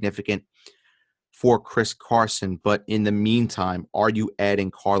too significant for Chris Carson. But in the meantime, are you adding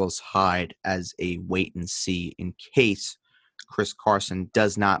Carlos Hyde as a wait and see in case Chris Carson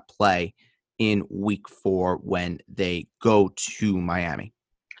does not play in week 4 when they go to Miami?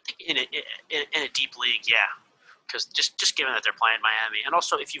 I think in a deep league, yeah. Because just given that they're playing Miami. And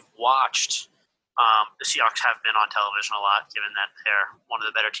also, if you've watched, the Seahawks have been on television a lot, given that they're one of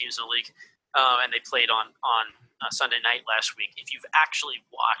the better teams in the league. And they played on Sunday night last week. If you've actually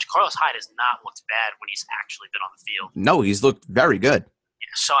watched, Carlos Hyde has not looked bad when he's actually been on the field. No, he's looked very good.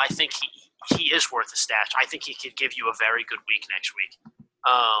 Yeah, so I think he is worth a stash. I think he could give you a very good week next week.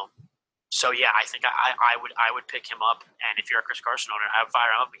 I think I would pick him up. And if you're a Chris Carson owner, I would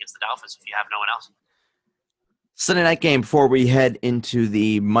fire him up against the Dolphins if you have no one else. Sunday night game before we head into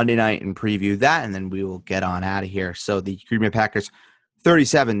the Monday night and preview that, and then we will get on out of here. So the Green Bay Packers,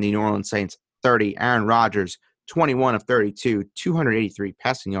 37, the New Orleans Saints, 30. Aaron Rodgers, 21 of 32, 283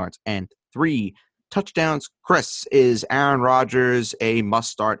 passing yards, and 3 touchdowns. Chris, is Aaron Rodgers a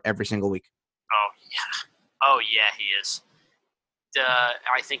must-start every single week? Oh, yeah, he is.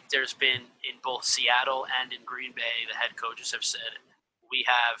 I think there's been, in both Seattle and in Green Bay, the head coaches have said we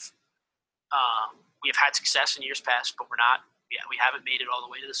have had success in years past, but we haven't made it all the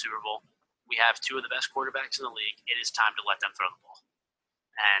way to the Super Bowl. We have 2 of the best quarterbacks in the league. It is time to let them throw the ball.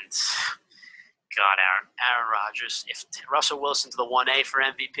 And God, Aaron Rodgers, if Russell Wilson's the 1A for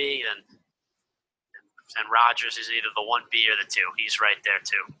MVP, then And Rodgers is either the 1B or the 2. He's right there,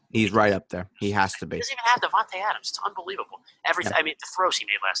 too. He's right up there. He has to He be. doesn't even have Devontae Adams. It's unbelievable. Everything. Yep. I mean, the throws he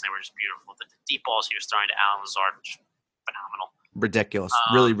made last night were just beautiful. The deep balls he was throwing to Allen Lazard, just phenomenal. Ridiculous.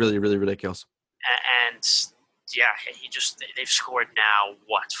 Really, really, really ridiculous. And yeah, they've scored now,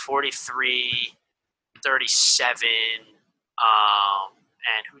 43, 37. And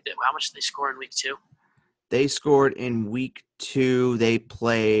how much did they score in week 2? They scored in week 2. They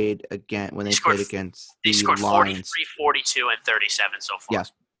played again when they played against the Lions. They scored 43, 42, and 37 so far.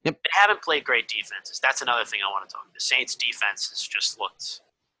 Yes. Yep. They haven't played great defenses. That's another thing I want to talk about. The Saints' defense has just looked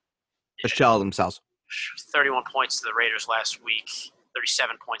a shell of themselves. 31 points to the Raiders last week,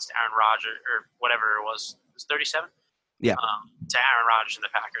 37 points to Aaron Rodgers, or whatever it was. It was 37? Yeah. To Aaron Rodgers and the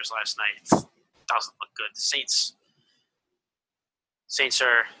Packers last night. Doesn't look good. The Saints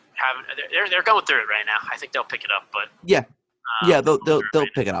are they're going through it right now. I think they'll pick it up, but they'll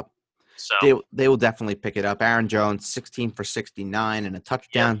pick it up. So they will definitely pick it up. Aaron Jones, 16 for 69 and a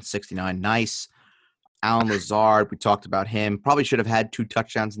touchdown, 69, nice. Allen Lazard, we talked about him. Probably should have had 2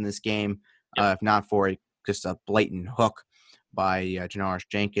 touchdowns in this game, if not for just a blatant hook by Janoris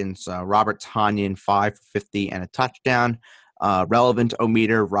Jenkins. Robert Tonyan, 5 for 50 and a touchdown. Relevant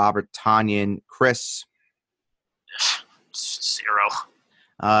O-meter, Robert Tonyan, Chris.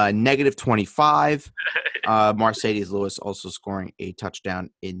 0. Negative 25. Mercedes Lewis also scoring a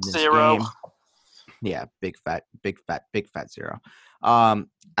touchdown in this 0. game. Yeah, big fat 0.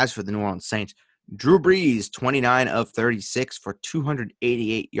 As for the New Orleans Saints, Drew Brees, 29 of 36 for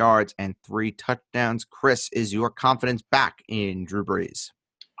 288 yards and 3 touchdowns. Chris, is your confidence back in Drew Brees?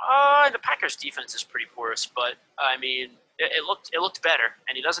 The Packers' defense is pretty porous, but I mean, it looked better,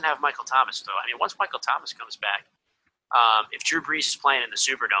 and he doesn't have Michael Thomas though. I mean, once Michael Thomas comes back, if Drew Brees is playing in the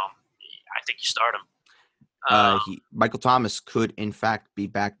Superdome, I think you start him. Michael Thomas could, in fact, be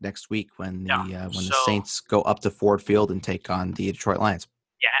back next week when the Saints go up to Ford Field and take on the Detroit Lions.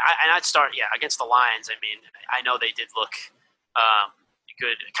 Yeah, I'd start against the Lions. I mean, I know they did look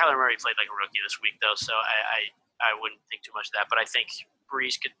good. Kyler Murray played like a rookie this week, though, so I wouldn't think too much of that. But I think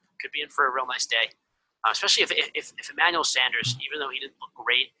Brees could be in for a real nice day, especially if Emmanuel Sanders, even though he didn't look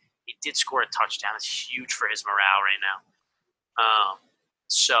great, he did score a touchdown. It's huge for his morale right now.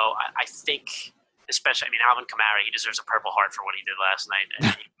 So I think, especially, I mean, Alvin Kamara, he deserves a Purple Heart for what he did last night, and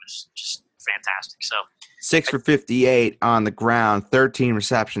he was just fantastic. So 6 for 58 on the ground, 13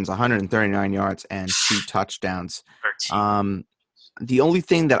 receptions, 139 yards, and 2 touchdowns. 13. The only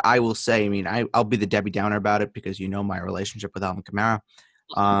thing that I will say, I mean, I'll be the Debbie Downer about it because you know my relationship with Alvin Kamara.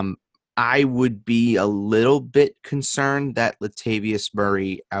 I would be a little bit concerned that Latavius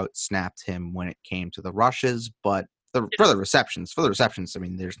Murray outsnapped him when it came to the rushes, but for the receptions, I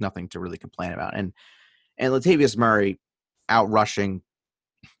mean, there's nothing to really complain about. And Latavius Murray outrushing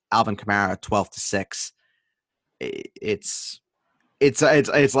Alvin Kamara 12-6. It's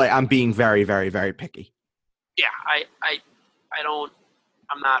like I'm being very, very, very picky. Yeah, I'm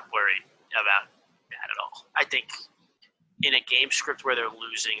not worried about that at all. I think in a game script where they're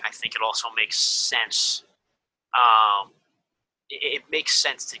losing, I think it also makes sense. It makes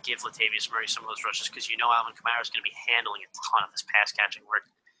sense to give Latavius Murray some of those rushes because you know Alvin Kamara is going to be handling a ton of this pass catching work.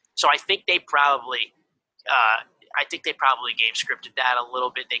 So I think they probably game scripted that a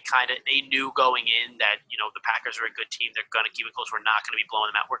little bit. They knew going in that the Packers are a good team. They're going to keep it close. We're not going to be blowing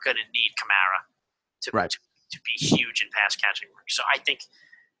them out. We're going to need Kamara to be huge in pass catching work. So I think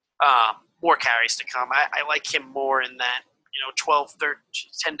more carries to come. I like him more in that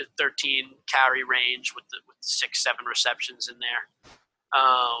 10 to 13 carry range with the 6-7 receptions in there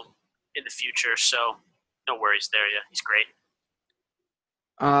in the future. So no worries there. Yeah, he's great.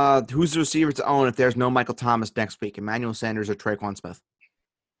 Who's the receiver to own if there's no Michael Thomas next week? Emmanuel Sanders or Traquan Smith?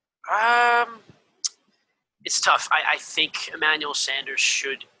 It's tough. I think Emmanuel Sanders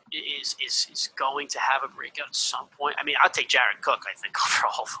is going to have a breakout at some point. I mean, I'll take Jared Cook, I think, over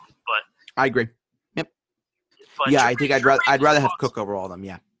all of them. But I agree. Yep. But yeah, I think I'd rather have Cook over all of them.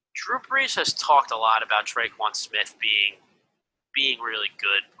 Yeah. Drew Brees has talked a lot about Traquan Smith being really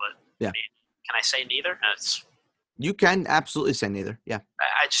good, but yeah. I mean, can I say neither? You can absolutely say neither. Yeah.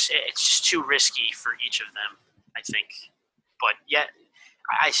 It's just too risky for each of them, I think. But yet,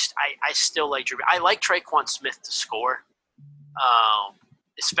 I still like Drew. I like Traquan Smith to score.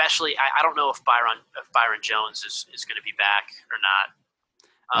 Especially, I don't know if Byron Jones is going to be back or not.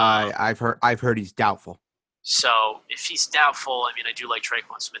 I've heard he's doubtful. So if he's doubtful, I mean, I do like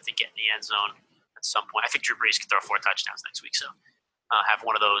Traquan Smith to get in the end zone at some point. I think Drew Brees could throw 4 touchdowns next week. So have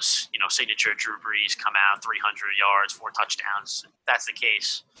one of those, signature Drew Brees come out 300 yards, 4 touchdowns. If that's the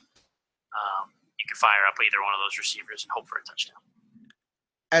case, you can fire up either one of those receivers and hope for a touchdown.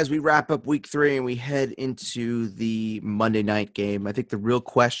 as we wrap up week 3 and we head into the Monday night game, I think the real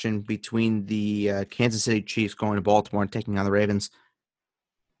question between the Kansas City Chiefs going to Baltimore and taking on the Ravens,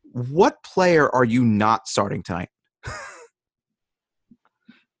 what player are you not starting tonight?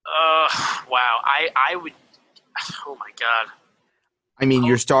 Wow. I would. Oh my God. I mean,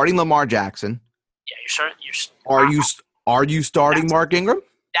 you're starting Lamar Jackson. Yeah, you're starting. Are you starting Mark Ingram?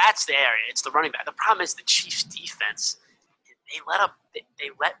 That's the area. It's the running back. The problem is the Chiefs' defense. They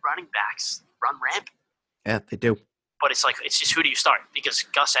let running backs run rampant. Yeah, they do. But it's just who do you start? Because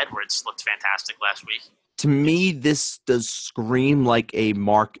Gus Edwards looked fantastic last week. To me, this does scream like a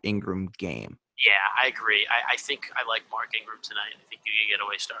Mark Ingram game. Yeah, I agree. I think I like Mark Ingram tonight. I think you can get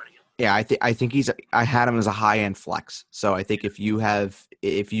away starting him. Yeah, I think I had him as a high end flex. So I think if you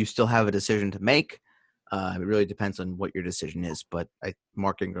still have a decision to make, it really depends on what your decision is. But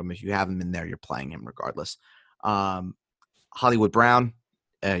Mark Ingram, if you have him in there, you're playing him regardless. Hollywood Brown,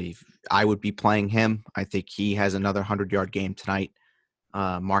 I would be playing him. I think he has another 100-yard game tonight.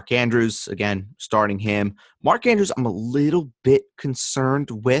 Mark Andrews, again, starting him. Mark Andrews, I'm a little bit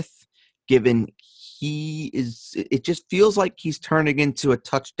concerned with, given it just feels like he's turning into a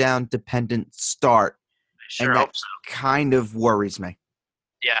touchdown-dependent start. I sure hope so. Kind of worries me.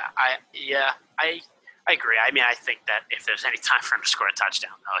 Yeah, I agree. I mean, I think that if there's any time for him to score a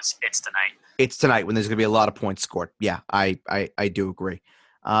touchdown, no, it's tonight. It's tonight when there's going to be a lot of points scored. Yeah, I do agree.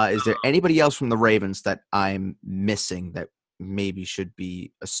 Is there anybody else from the Ravens that I'm missing that maybe should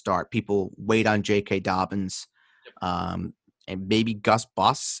be a start? People wait on J.K. Dobbins, and maybe Gus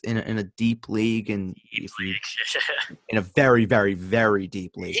Bus in a deep league, and in a very, very, very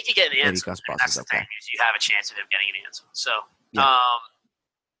deep league. He could get in the end zone. Gus Bus That's is the okay. thing, is you have a chance of him getting in the end zone. So, Yeah.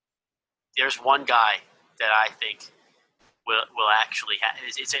 There's one guy that I think will actually have.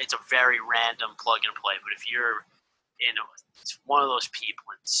 It's a very random plug and play, but if you're it's one of those people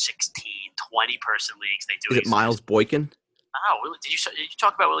in 16, 20 person leagues, they do. Is it Miles Boykin? Oh, did you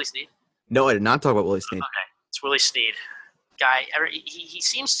talk about Willie Snead? No, I did not talk about Willie Snead. Okay, it's Willie Snead. Guy, he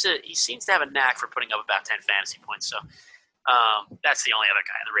seems to have a knack for putting up about 10 fantasy points. So that's the only other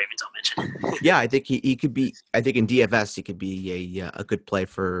guy in the Ravens I'll mention. Yeah, I think he could be. I think in DFS he could be a good play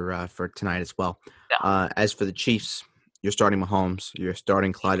for tonight as well. Yeah. As for the Chiefs, you're starting Mahomes. You're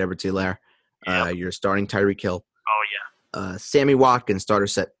starting Clyde Edwards-Helaire. Yep. You're starting Tyreek Hill. Oh yeah. Sammy Watkins, starter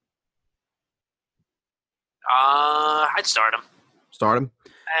set. I'd start him. Start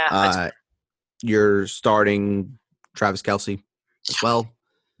him. You're starting Travis Kelce as well.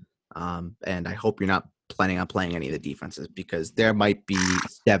 And I hope you're not planning on playing any of the defenses, because there might be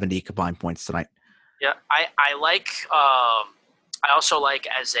 70 combined points tonight. Yeah, I like. I also like,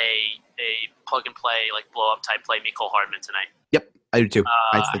 as a plug and play, like blow up type play, Mecole Hardman tonight. Yep, I do too.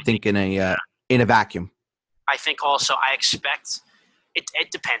 I think in a vacuum. I think also I expect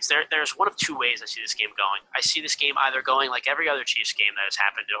it depends. There's one of two ways I see this game going. I see this game either going like every other Chiefs game that has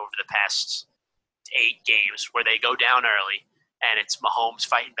happened over the past 8 games, where they go down early and it's Mahomes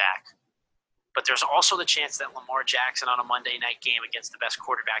fighting back. But there's also the chance that Lamar Jackson on a Monday night game against the best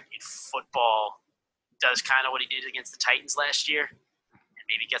quarterback in football does kind of what he did against the Titans last year, and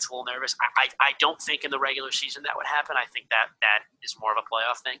maybe gets a little nervous. I don't think in the regular season that would happen. I think that is more of a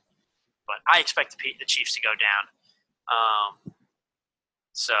playoff thing. But I expect the Chiefs to go down.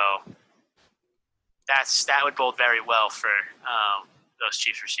 So that would bode very well for those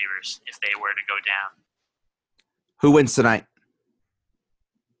Chiefs receivers if they were to go down. Who wins tonight?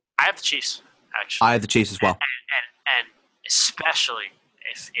 I have the Chiefs, actually. I have the Chiefs as well. And especially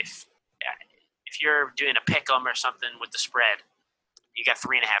if you're doing a pick 'em or something with the spread, you got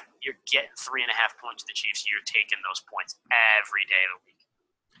 3.5. You're getting 3.5 points to the Chiefs. You're taking those points every day of the week.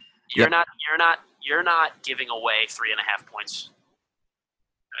 You're not giving away 3.5 points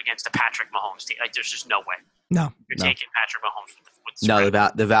against a Patrick Mahomes team. Like, there's just no way. No, you're taking Patrick Mahomes with the spread. No,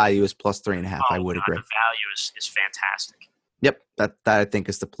 the value is plus 3.5. I would agree. The value is fantastic. Yep, that I think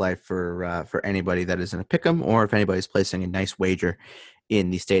is the play for anybody that is in a pick'em, or if anybody's placing a nice wager in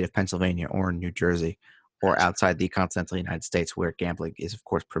the state of Pennsylvania or New Jersey or outside the continental United States, where gambling is, of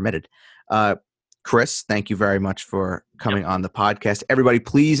course, permitted. Chris, thank you very much for coming on the podcast. Everybody,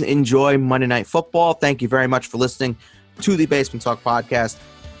 please enjoy Monday Night Football. Thank you very much for listening to the Basement Talk Podcast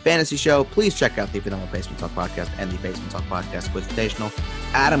Fantasy Show. Please check out the Vanilla Basement Talk Podcast and the Basement Talk Podcast Quizitational.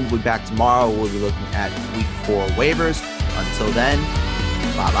 Adam will be back tomorrow. We'll be looking at Week 4 waivers. Until then,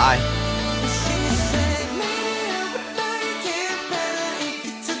 bye-bye.